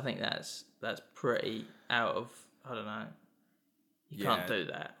 which I think that's pretty out of, I don't know. You can't do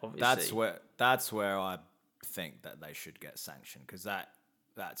that, obviously. That's where I think that they should get sanctioned, because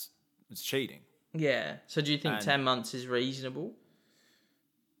it's cheating. Yeah. So do you think 10 months is reasonable?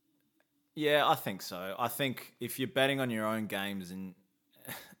 Yeah, I think so. I think if you're betting on your own games and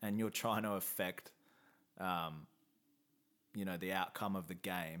you're trying to affect, the outcome of the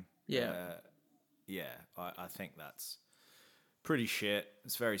game. I think that's pretty shit.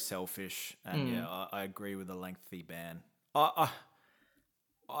 It's very selfish, and I agree with the lengthy ban. I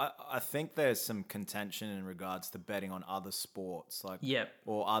think there's some contention in regards to betting on other sports,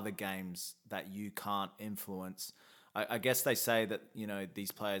 or other games that you can't influence. I guess they say that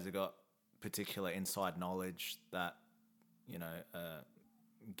these players have got particular inside knowledge that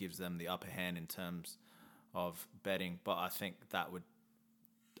gives them the upper hand in terms of betting, but I think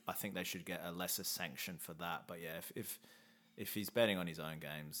they should get a lesser sanction for that. But yeah, if he's betting on his own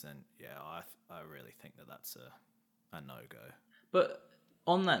games, then I really think that's a no-go. But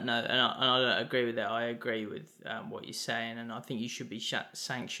on that note, and I don't agree with that. I agree with what you're saying, and I think you should be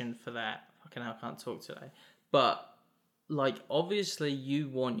sanctioned for that. Fucking hell, I can't talk today. But obviously, you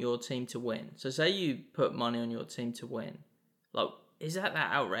want your team to win. So say you put money on your team to win. Is that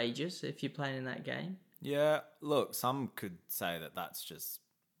outrageous if you're playing in that game? Yeah, look, some could say that that's just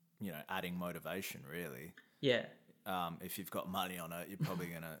adding motivation, really. Yeah. If you've got money on it, you're probably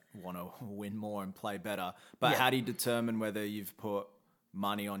going to want to win more and play better. But how do you determine whether you've put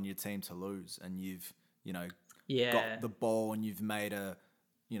money on your team to lose and you've, got the ball and you've made a,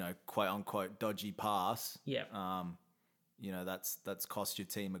 quote unquote dodgy pass? Yeah. That's cost your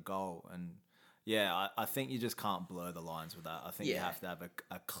team a goal. And I think you just can't blur the lines with that. I think you have to have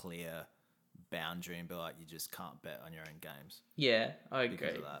a clear boundary and be like, you just can't bet on your own games. Yeah, I agree.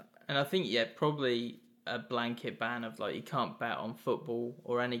 Because of that. And I think, probably a blanket ban of you can't bet on football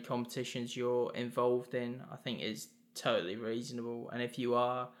or any competitions you're involved in, I think is totally reasonable. And if you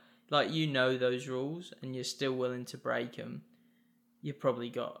are, those rules and you're still willing to break them, you've probably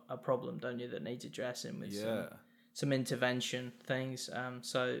got a problem, don't you, that needs addressing with some intervention things.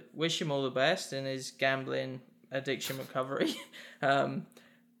 So wish him all the best in his gambling addiction recovery.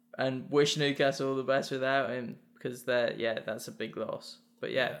 And wish Newcastle all the best without him, because that's a big loss.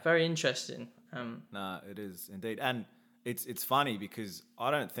 But very interesting. No, it is indeed. And it's funny because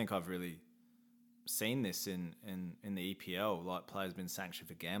I don't think I've really seen this in the EPL, players been sanctioned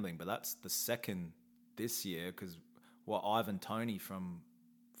for gambling, but that's the second this year, because Ivan Toney from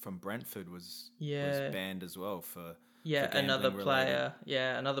Brentford was banned as well for another player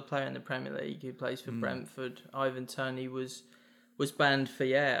in the Premier League who plays for Brentford. Ivan Toney was banned for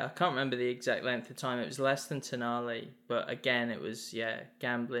I can't remember the exact length of time. It was less than Tonali, but again it was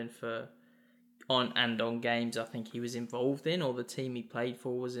gambling on games I think he was involved in, or the team he played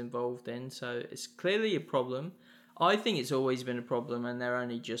for was involved in. So it's clearly a problem. I think it's always been a problem, and they're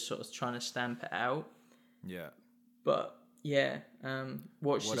only just sort of trying to stamp it out. Yeah. But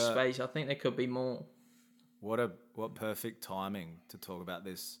watch this space. I think there could be more. What perfect timing to talk about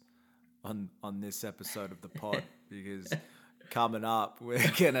this on this episode of the pod, because coming up we're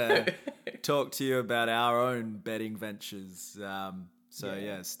gonna talk to you about our own betting ventures.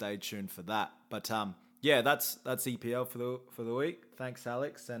 Stay tuned for that. But that's EPL for the week. Thanks,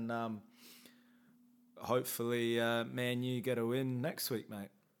 Alex, and hopefully Man U get a win next week, mate.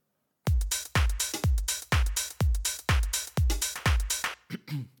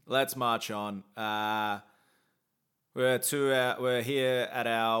 Let's march on. We're here at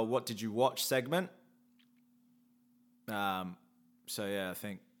our "What Did You Watch" segment. So yeah, I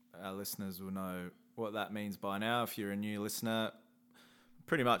think our listeners will know what that means by now. If you're a new listener,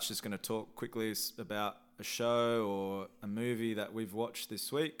 pretty much just going to talk quickly about a show or a movie that we've watched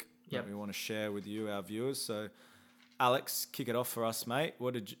this week that we want to share with you, our viewers. So, Alex, kick it off for us, mate.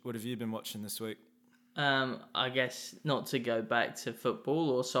 What have you been watching this week? I guess not to go back to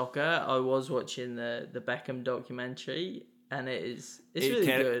football or soccer. I was watching the Beckham documentary, and it's really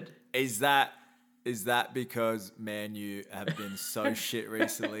good. Is that because, man, you have been so shit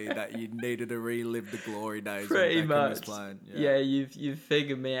recently that you needed to relive the glory days Pretty when Beckham much. was playing? Yeah, you've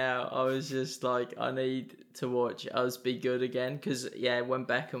figured me out. I was just like, I need to watch us be good again because when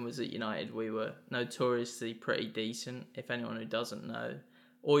Beckham was at United, we were notoriously pretty decent. If anyone who doesn't know,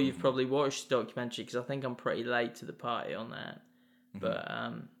 or you've probably watched the documentary because I think I'm pretty late to the party on that. But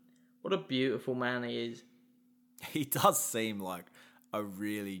what a beautiful man he is. He does seem like a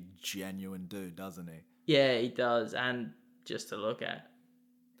really genuine dude, doesn't he? Yeah, he does, and just to look at.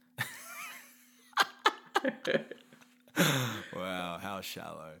 Wow, how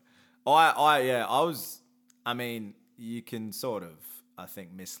shallow. I mean, you can sort of, I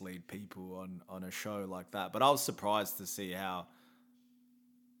think, mislead people on a show like that, but I was surprised to see how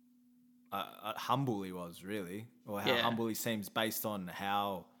humble he was, really, or how humble he seems based on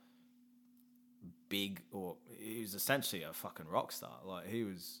how big, or he was essentially a fucking rock star. Like, he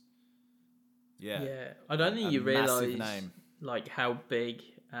was, I don't think you realise name. like how big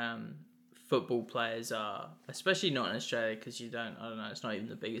football players are, especially not in Australia because I don't know, it's not even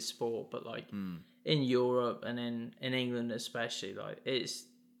the biggest sport, but like in Europe and in England especially, like it's,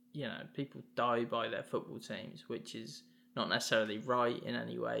 people die by their football teams, which is not necessarily right in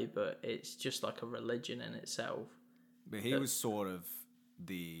any way, but it's just like a religion in itself. But he was sort of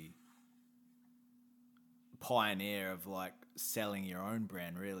the pioneer of like selling your own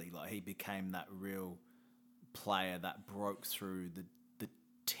brand, really. Like, he became that real player that broke through the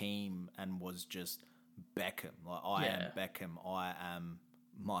team and was just Beckham. Like, I am Beckham, I am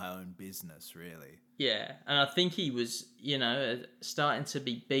my own business, really. Yeah, and I think he was, starting to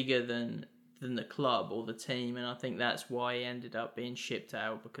be bigger than the club or the team, and I think that's why he ended up being shipped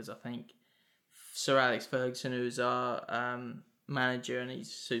out, because I think Sir Alex Ferguson, who's our manager, and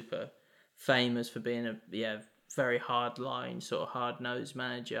he's super famous for being a very hard line, sort of hard nosed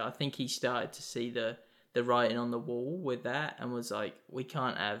manager. I think he started to see the writing on the wall with that and was like, we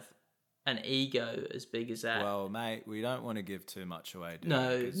can't have an ego as big as that. Well, mate, we don't want to give too much away, do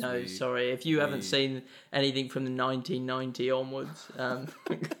we? No, sorry. If you haven't seen anything from the 1990 onwards,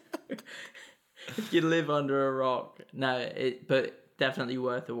 if you live under a rock, but definitely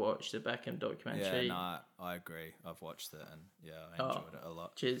worth a watch, the Beckham documentary. Yeah, no, I agree. I've watched it and I enjoyed it a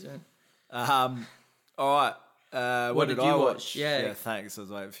lot. Cheers, man. All right. What did I watch? Yeah, thanks. I was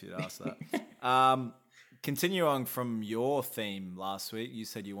waiting for you to ask that. Continuing from your theme last week, you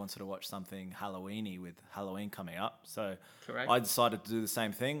said you wanted to watch something Halloween-y with Halloween coming up. So correct. I decided to do the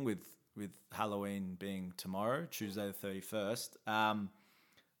same thing with Halloween being tomorrow, Tuesday the 31st.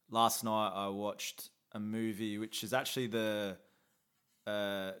 Last night I watched a movie which is actually the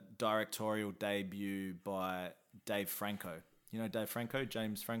directorial debut by Dave Franco. You know Dave Franco,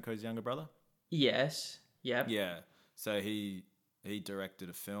 James Franco's younger brother? Yes. Yep. Yeah. So he directed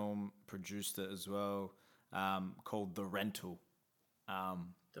a film, produced it as well, called The Rental.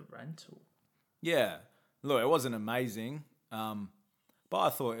 The Rental? Yeah. Look, it wasn't amazing, but I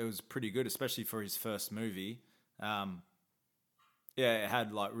thought it was pretty good, especially for his first movie. It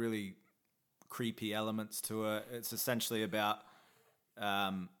had like really creepy elements to it. It's essentially about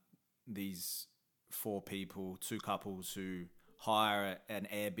these two couples who hire an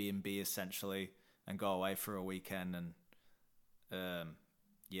Airbnb essentially and go away for a weekend and are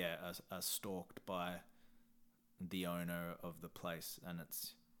stalked by the owner of the place, and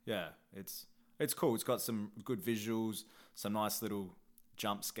it's cool. It's got some good visuals, some nice little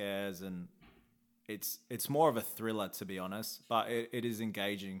jump scares, and it's more of a thriller, to be honest, but it is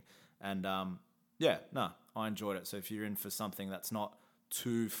engaging, and I enjoyed it. So if you're in for something that's not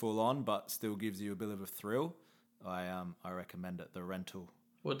too full on but still gives you a bit of a thrill, I recommend it. The Rental.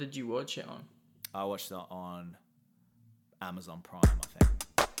 What did you watch it on? I watched it on Amazon Prime, I think.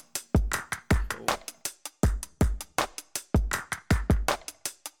 Cool.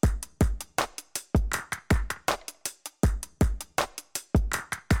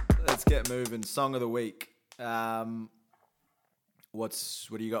 Let's get moving. Song of the week. What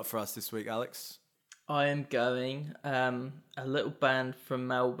do you got for us this week, Alex? I am going a little band from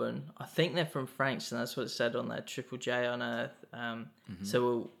Melbourne. I think they're from Frankston. That's what it said on their Triple J on Earth.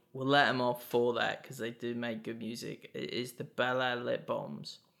 So we'll let them off for that because they do make good music. It is the Bella Lip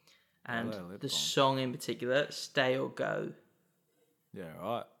Bombs. And the song in particular, Stay or Go. Yeah,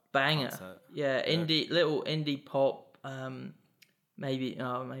 right. Banger. Yeah, little indie pop, maybe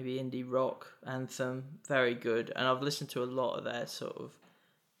indie rock anthem. Very good. And I've listened to a lot of their sort of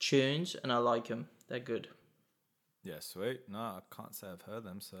tunes and I like them. They're good. Yeah, sweet. No, I can't say I've heard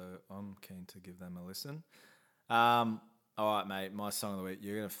them, so I'm keen to give them a listen. All right, mate. My song of the week.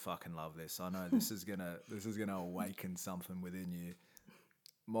 You're gonna fucking love this. I know this is gonna awaken something within you.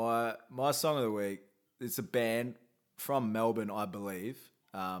 My song of the week. It's a band from Melbourne, I believe.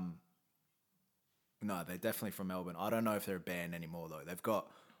 No, they're definitely from Melbourne. I don't know if they're a band anymore though. They've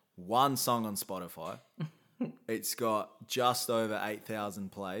got one song on Spotify. It's got just over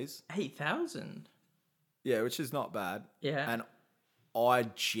 8,000 plays. 8,000. Yeah, which is not bad. Yeah. And I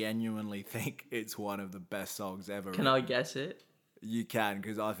genuinely think it's one of the best songs ever. Can I guess it? You can,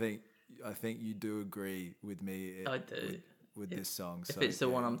 because I think you do agree with me. I do. With this song. If it's the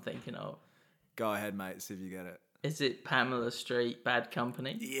one I'm thinking of. Go ahead, mate. See if you get it. Is it Pamela Street, Bad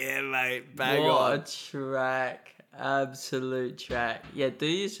Company? Yeah, mate. Bang what on. A track. Absolute track. Yeah, do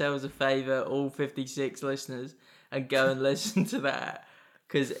yourselves a favour, all 56 listeners, and go and listen to that.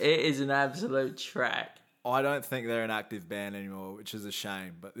 Because it is an absolute track. I don't think they're an active band anymore, which is a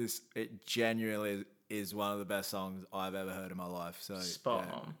shame. But it genuinely is one of the best songs I've ever heard in my life. So spot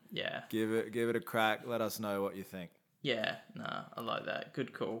on. Yeah. Give it a crack. Let us know what you think. Yeah, I like that.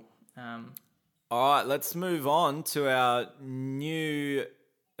 Good call. All right, let's move on to our new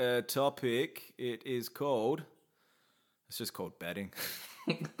topic. It's just called betting.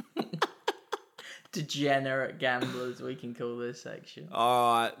 Degenerate gamblers, we can call this section.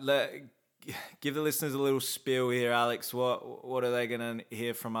 All right, give the listeners a little spiel here, Alex. What are they going to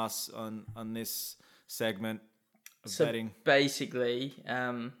hear from us on this segment of betting? Basically,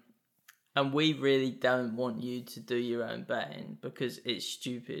 and we really don't want you to do your own betting because it's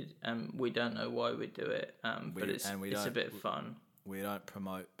stupid and we don't know why we do it. But it's a bit of fun. We don't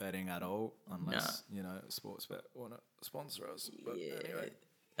promote betting at all unless, Sportsbet want to sponsor us. But anyway.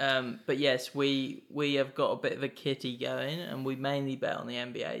 But yes, we have got a bit of a kitty going and we mainly bet on the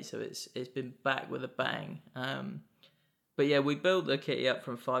NBA, so it's been back with a bang. But yeah, we built the kitty up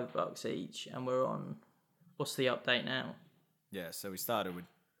from $5 each and we're on, what's the update now? Yeah, so we started with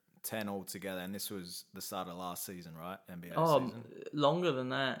 10 altogether, and this was the start of last season, right? NBA season. Longer than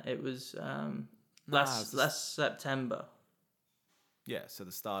that. It was last September. Yeah, so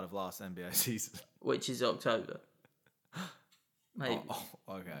the start of last NBA season, which is October. Mate,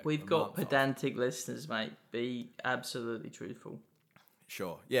 okay. We've got pedantic listeners, mate. Be absolutely truthful.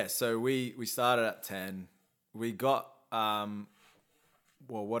 Sure. Yeah. So we started at 10. We got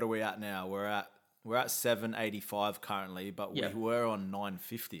what are we at now? We're at 785 currently, but we were on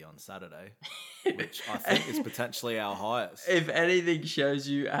 950 on Saturday, which I think is potentially our highest. If anything shows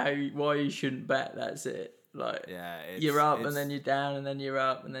you why you shouldn't bet, that's it. Like, you're up and then you're down and then you're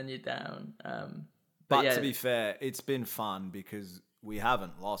up and then you're down. But to be fair, it's been fun because we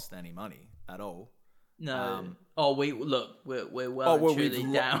haven't lost any money at all. No. We're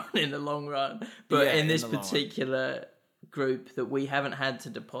truly down in the long run. But in this particular group that we haven't had to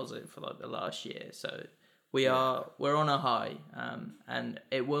deposit for like the last year, so we're on a high, and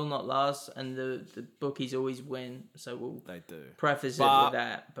it will not last, and the bookies always win, so they do preface it with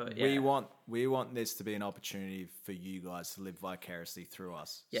that. But we want this to be an opportunity for you guys to live vicariously through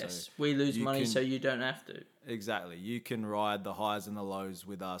us. Yes, so we lose money so you don't have to. Exactly, you can ride the highs and the lows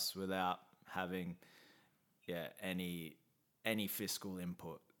with us without having any fiscal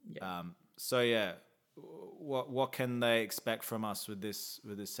input. What can they expect from us with this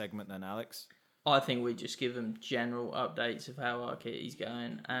segment then, Alex? I think we just give them general updates of how our kitty's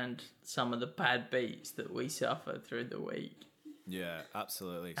going and some of the bad beats that we suffered through the week. Yeah,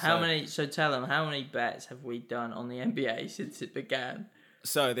 absolutely. So tell them, how many bets have we done on the NBA since it began?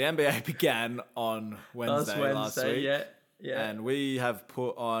 So the NBA began on Wednesday last week. Yeah. And we have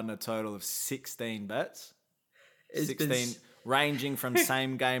put on a total of 16 bets. 16 ranging from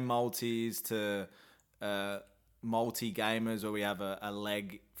same game multis to multi-gamers where we have a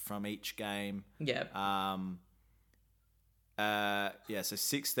leg from each game. Yeah. So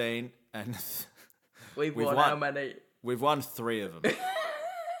 16 and we've won how many? We've won 3 of them.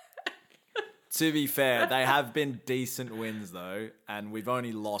 To be fair, they have been decent wins though, and we've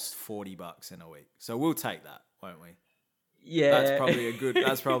only lost $40 in a week. So we'll take that, won't we? Yeah.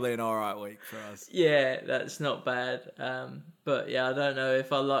 That's probably an alright week for us. Yeah, that's not bad. But yeah, I don't know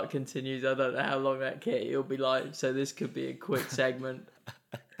if our luck continues. I don't know how long that kitty will be like. So this could be a quick segment.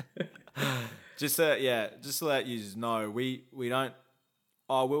 Just to let you know, we don't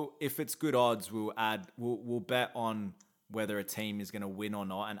if it's good odds, we'll bet on whether a team is going to win or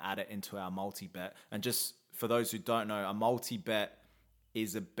not and add it into our multi-bet. And just for those who don't know, a multi-bet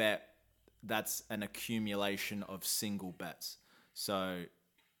is a bet that's an accumulation of single bets. So,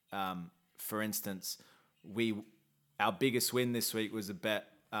 for instance, our biggest win this week was a bet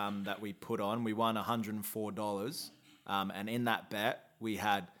that we put on. We won $104. And in that bet, we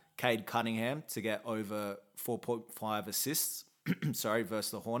had Cade Cunningham to get over 4.5 assists,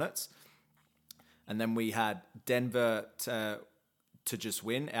 versus the Hornets. And then we had Denver to just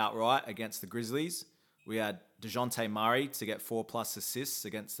win outright against the Grizzlies. We had DeJounte Murray to get 4+ assists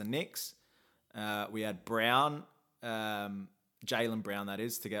against the Knicks. We had Brown, Jaylen Brown, that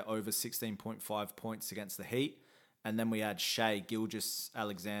is, to get over 16.5 points against the Heat. And then we had Shai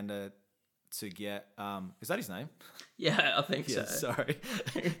Gilgeous-Alexander to get, is that his name? Yeah, I think so. Sorry.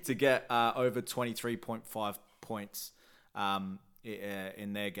 To get over 23.5 points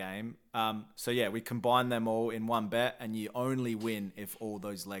in their game. So yeah, we combine them all in one bet, and you only win if all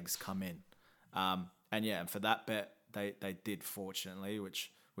those legs come in. And for that bet, they did, fortunately,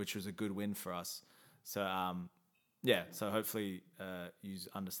 which was a good win for us. So so hopefully you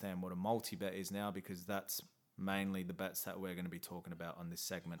understand what a multi-bet is now, because that's mainly the bets that we're going to be talking about on this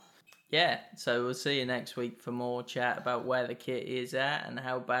segment. Yeah, so we'll see you next week for more chat about where the kit is at and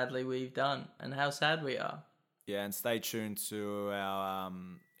how badly we've done and how sad we are. Yeah, and stay tuned to our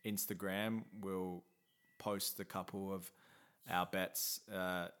Instagram. We'll post a couple of our bets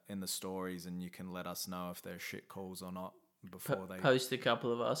in the stories, and you can let us know if they're shit calls or not before they... Post a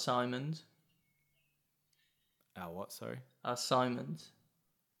couple of our Simons. Our what, sorry? Our Simons.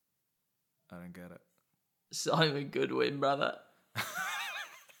 I don't get it. Simon Goodwin, brother.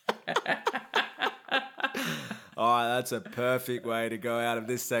 All right, that's a perfect way to go out of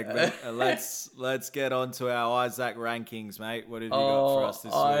this segment. Let's get on to our Isaac rankings, mate. What have you got for us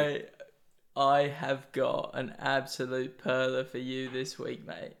this week? I have got an absolute perler for you this week,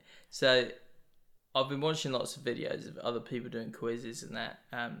 mate. So I've been watching lots of videos of other people doing quizzes and that,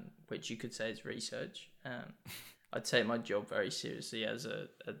 which you could say is research. I take my job very seriously as a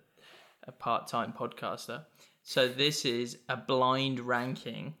part-time podcaster. So this is a blind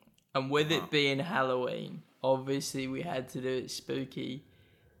ranking. And with it being Halloween, obviously we had to do it spooky.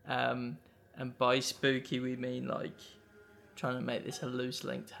 And by spooky, we mean like trying to make this a loose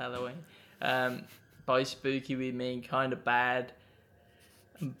link to Halloween. By spooky, we mean kind of bad.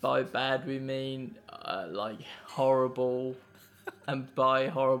 And by bad, we mean like horrible. And by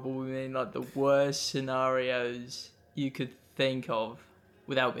horrible, we mean like the worst scenarios you could think of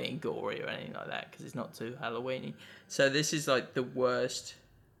without being gory or anything like that, because it's not too Halloween-y. So this is like the worst.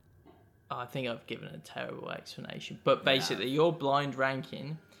 I think I've given a terrible explanation. But basically, your blind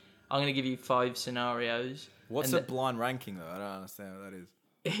ranking, I'm going to give you 5 scenarios. What's a blind ranking, though? I don't understand what that is.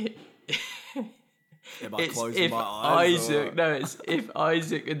 Am I closing my eyes? It's if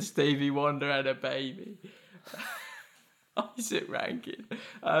Isaac and Stevie Wonder had a baby. Isaac ranking.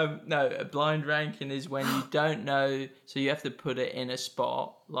 No, a blind ranking is when you don't know, so you have to put it in a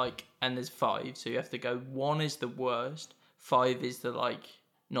spot, and there's 5, so you have to go 1 is the worst, 5 is the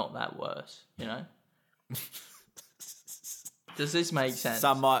not that worse, you know? Does this make sense?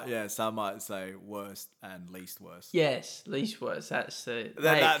 Some might say worst and least worst. Yes, least worst. That's the.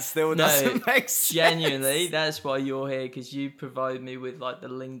 That still doesn't make sense. Genuinely, that's why you're here, because you provide me with the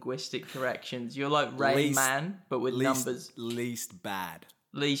linguistic corrections. You're like Rain Man, but with numbers. Least bad.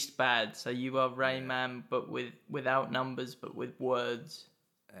 Least bad. So you are Rain Man, but without numbers, but with words.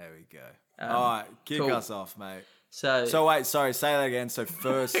 There we go. All right, kick us off, mate. So wait, sorry, say that again. So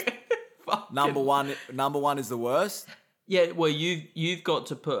first, number one is the worst. Yeah, well, you've got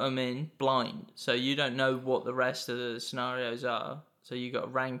to put them in blind, so you don't know what the rest of the scenarios are. So you got to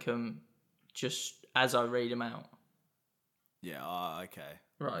rank them just as I read them out. Yeah. Okay.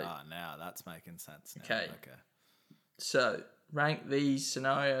 Right. Now that's making sense. Now. Okay. So rank these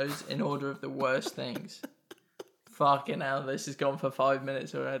scenarios in order of the worst things. Fucking hell, this has gone for 5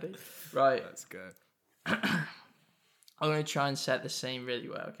 minutes already. Right. Let's go. I'm going to try and set the scene really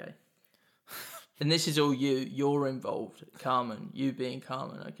well, okay? And this is all you. You're involved. Carmen. You being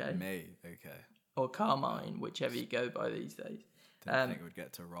Carmen, okay? Me, okay. Or Carmine, whichever you go by these days. Didn't think we'd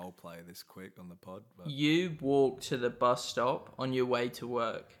get to role play this quick on the pod. But... You walk to the bus stop on your way to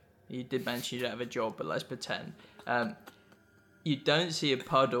work. You did mention you don't have a job, but let's pretend. You don't see a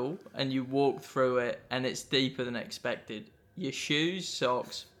puddle, and you walk through it, and it's deeper than expected. Your shoes,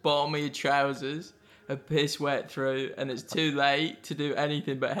 socks, bottom of your trousers are piss wet through, and it's too late to do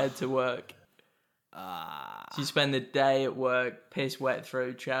anything but head to work. So you spend the day at work, piss wet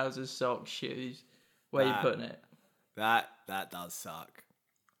through, trousers, socks, shoes. Where are you putting it? That does suck.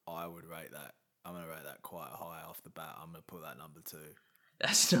 I would rate that. I'm gonna rate that quite high off the bat. I'm gonna put that number 2.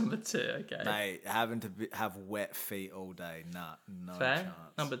 That's number 2. Okay. Mate, having to have wet feet all day, no Fair.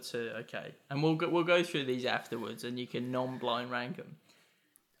 chance. Number 2. Okay. And we'll go through these afterwards, and you can non-blind rank them.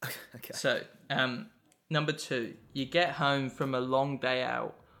 Okay. So, number 2, you get home from a long day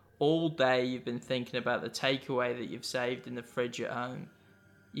out. All day you've been thinking about the takeaway that you've saved in the fridge at home.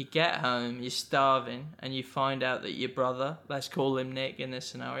 You get home, you're starving, and you find out that your brother, let's call him Nick in this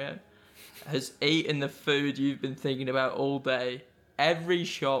scenario, has eaten the food you've been thinking about all day. Every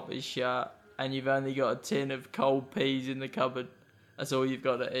shop is shut, and you've only got a tin of cold peas in the cupboard. That's all you've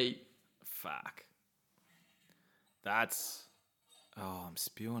got to eat. Fuck. That's... Oh, I'm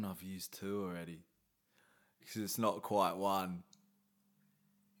spewing. I've used 2 already. Because it's not quite 1.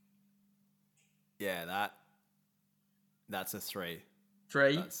 Yeah, that's a 3.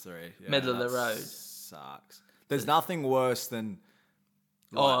 3? That's 3. Yeah, Middle of the road. Sucks. There's nothing worse than...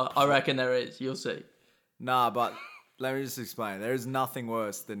 I reckon there is. You'll see. Nah, but let me just explain. There is nothing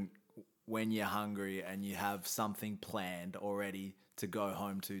worse than when you're hungry and you have something planned already to go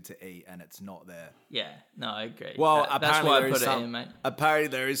home to eat and it's not there. Yeah, no, I agree. Well, that's why I put it in, mate. Apparently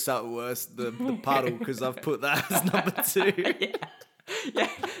there is something worse, the puddle, because I've put that as number 2. Yeah,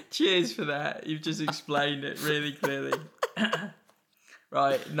 cheers for that. You've just explained it really clearly.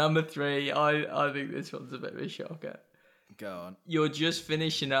 Right, number 3. I think this one's a bit of a shocker. Go on. You're just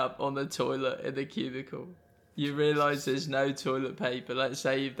finishing up on the toilet in the cubicle. You realise there's no toilet paper. Let's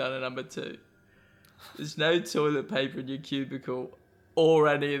say you've done a number 2. There's no toilet paper in your cubicle or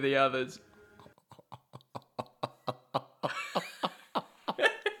any of the others.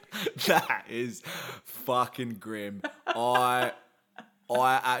 That is fucking grim. I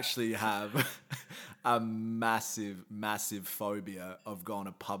actually have a massive phobia of going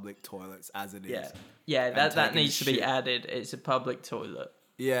to public toilets as it is. Yeah, that needs to be added. It's a public toilet.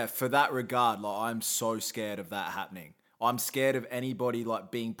 Yeah, for that regard, like I'm so scared of that happening. I'm scared of anybody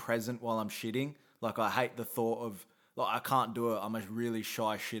like being present while I'm shitting. Like I hate the thought of like I can't do it. I'm a really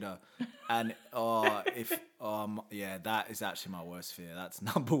shy shitter. And that is actually my worst fear. That's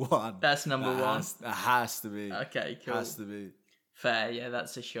number 1. That's number 1. It has to be. Okay, cool. Has to be. Fair, yeah,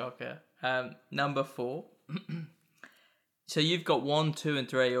 that's a shocker. Number 4. So you've got 1, 2, and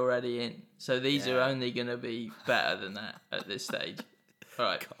 3 already in. So these are only going to be better than that at this stage. All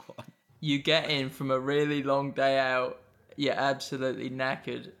right. You get in from a really long day out. You're absolutely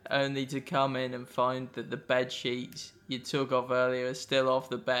knackered, only to come in and find that the bed sheets you took off earlier are still off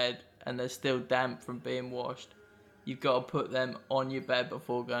the bed and they're still damp from being washed. You've got to put them on your bed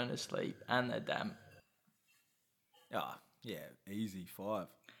before going to sleep, and they're damp. Oh, yeah, easy 5.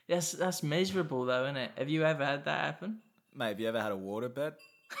 That's miserable though, isn't it? Have you ever had that happen? Mate, have you ever had a water bed?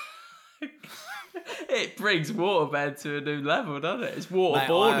 It brings waterbed to a new level, doesn't it? It's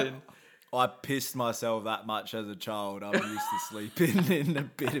waterboarding. I pissed myself that much as a child. I'm used to sleeping in a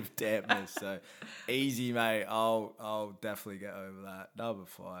bit of dampness. So easy, mate. I'll definitely get over that. Number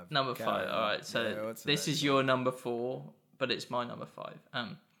 5. Number 5. All right. So this is your number 4, but it's my number 5.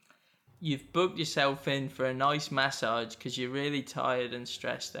 You've booked yourself in for a nice massage because you're really tired and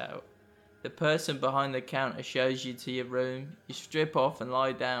stressed out. The person behind the counter shows you to your room. You strip off and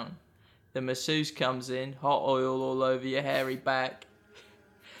lie down. The masseuse comes in, hot oil all over your hairy back.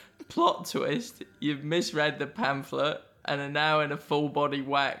 Plot twist, you've misread the pamphlet and are now in a full body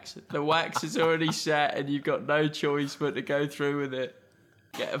wax. The wax is already set and you've got no choice but to go through with it.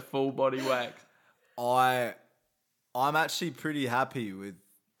 Get a full body wax. I'm actually pretty happy with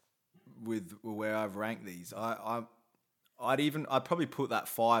where I've ranked these. I'd probably put that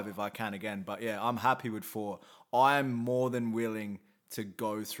 5 if I can again, but yeah, I'm happy with 4. I'm more than willing to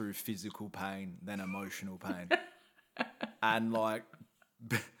go through physical pain than emotional pain. And like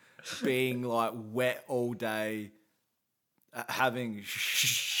being like wet all day, having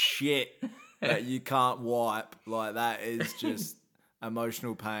shit that you can't wipe, like that is just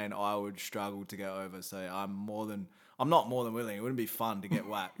emotional pain I would struggle to get over. So I'm not more than willing. It wouldn't be fun to get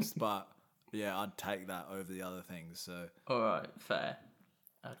waxed, but yeah, I'd take that over the other things. So all right, fair.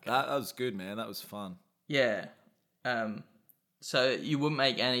 Okay. That was good, man. That was fun. Yeah. So you wouldn't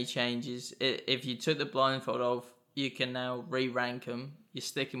make any changes if you took the blindfold off. You can now re-rank them. You're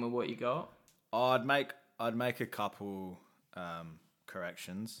sticking with what you got. I'd make a couple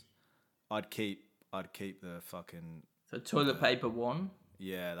corrections. I'd keep the fucking. So toilet paper 1.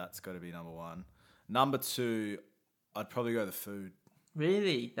 Yeah, that's got to be number 1. Number 2, I'd probably go the food.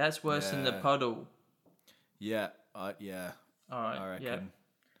 Really? That's worse than the puddle. Yeah, yeah. All right. I reckon. Yeah.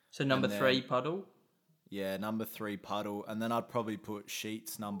 So number 3, puddle. Yeah, number 3, puddle, and then I'd probably put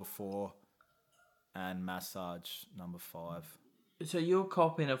sheets number 4, and massage number 5. So you're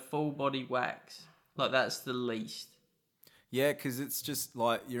copping a full body wax. Like, that's the least. Yeah, because it's just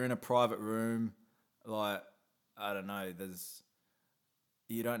like you're in a private room. Like, I don't know,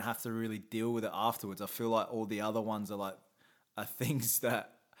 you don't have to really deal with it afterwards. I feel like all the other ones are things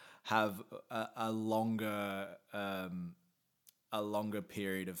that have a longer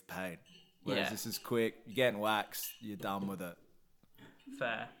period of pain. Whereas this is quick. You're getting waxed. You're done with it.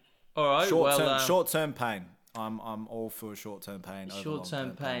 Fair. All right. Short term pain. I'm all for short term pain. Short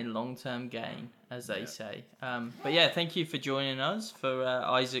term pain, long term gain, as they say. But yeah, thank you for joining us for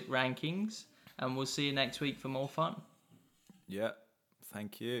Isaac rankings, and we'll see you next week for more fun. Yeah,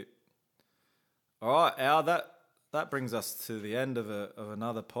 thank you. All right, Al. That brings us to the end of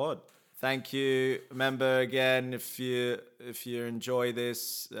another pod. Thank you. Remember again, if you enjoy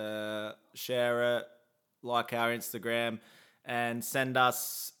this, share it, like our Instagram, and send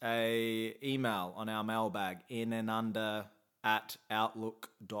us a email on our mailbag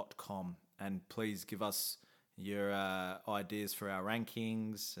inandunder@outlook.com. And please give us your ideas for our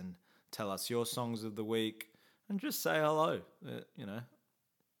rankings and tell us your songs of the week and just say hello.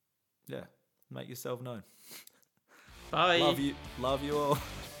 Make yourself known. Bye. Love you all.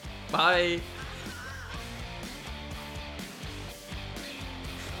 Bye.